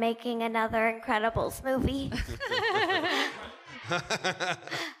planning on making another Incredibles movie.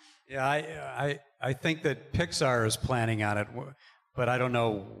 Yeah, I think that Pixar is planning on it, but I don't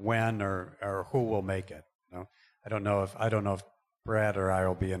know when or who will make it. I don't know if Brad or I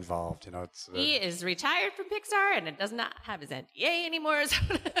will be involved. He is retired from Pixar and it does not have his NDA anymore. So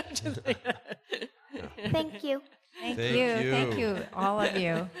Thank you. Thank you, all of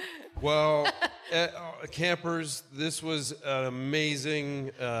you. Well, campers, this was an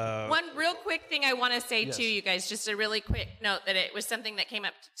amazing. One real quick thing I want to say Yes. to you guys, just a really quick note that it was something that came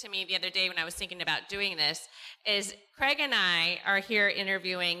up to me the other day when I was thinking about doing this, is Craig and I are here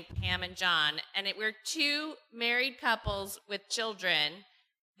interviewing Pam and John, and we're two married couples with children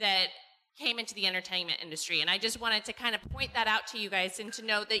that came into the entertainment industry. And I just wanted to kind of point that out to you guys and to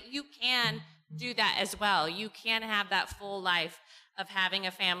know that you can do that as well. You can have that full life of having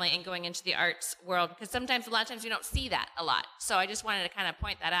a family and going into the arts world, because sometimes, a lot of times, you don't see that a lot. So I just wanted to kind of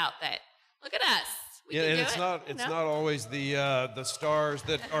point that out, that look at us. We can and do it's not always the stars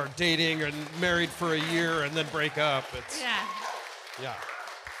that are dating and married for a year and then break up. It's yeah.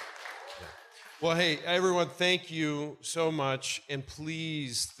 Well, hey, everyone, thank you so much, and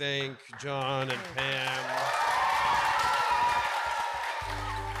please thank John and Pam.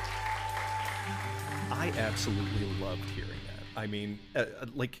 I absolutely loved hearing that. I mean,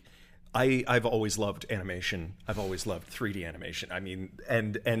 I've always loved animation. I've always loved 3D animation. I mean,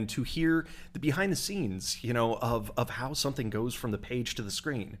 and to hear the behind the scenes, of how something goes from the page to the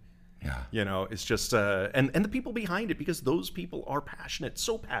screen. Yeah. It's just, and the people behind it, because those people are passionate,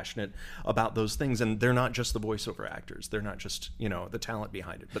 so passionate about those things. And they're not just the voiceover actors. They're not just, the talent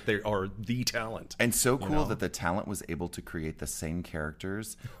behind it, but they are the talent. And so cool that the talent was able to create the same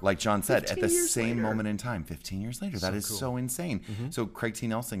characters, like John said, at the same moment in time, 15 years later. That is cool. So insane. Mm-hmm. So Craig T.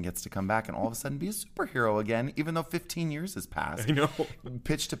 Nelson gets to come back and all of a sudden be a superhero again, even though 15 years has passed. I know.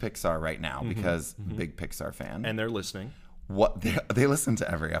 Pitch to Pixar right now, because big Pixar fan. And they're listening. What they listen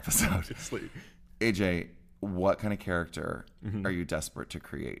to every episode. Obviously. AJ, what kind of character are you desperate to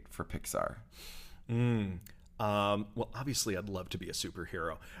create for Pixar? Well, obviously, I'd love to be a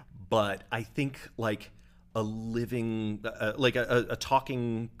superhero, but I think like a living, like a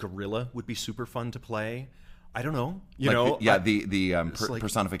talking gorilla would be super fun to play. I don't know, the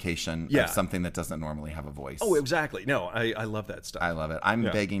personification of something that doesn't normally have a voice. Oh, exactly. No, I love that stuff. I love it. I'm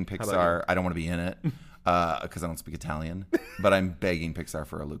begging Pixar. I don't want to be in it. Because I don't speak Italian, but I'm begging Pixar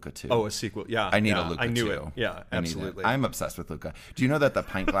for a Luca 2. Oh, a sequel, yeah. I need a Luca 2. I knew it. Yeah, absolutely. I'm obsessed with Luca. Do you know that the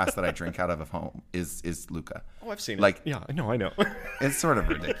pint glass that I drink out of at home is Luca? Oh, I've seen it. Yeah, I know. It's sort of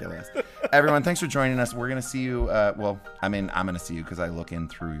ridiculous. Everyone, thanks for joining us. We're going to see you, I'm going to see you because I look in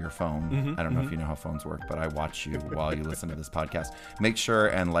through your phone. I don't know if you know how phones work, but I watch you while you listen to this podcast. Make sure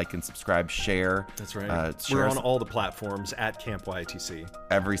and like and subscribe, share. That's right. We're on all the platforms at Camp YTC.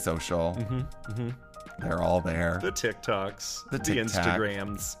 Every social. They're all there. The TikToks, the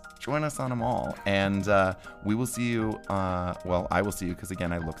Instagrams. Join us on them all. And we will see you. I will see you because,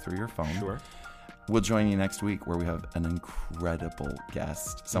 again, I look through your phone. Sure. We'll join you next week where we have an incredible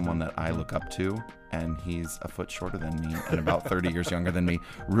guest, someone that I look up to, and he's a foot shorter than me and about 30 years younger than me.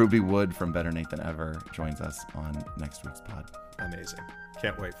 Ruby Wood from Better Nate Than Ever joins us on next week's pod. Amazing.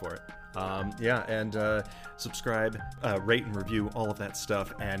 Can't wait for it. And subscribe, rate and review, all of that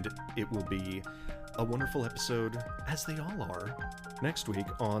stuff, and it will be a wonderful episode, as they all are, next week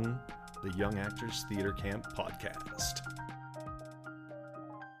on the Young Actors Theater Camp podcast.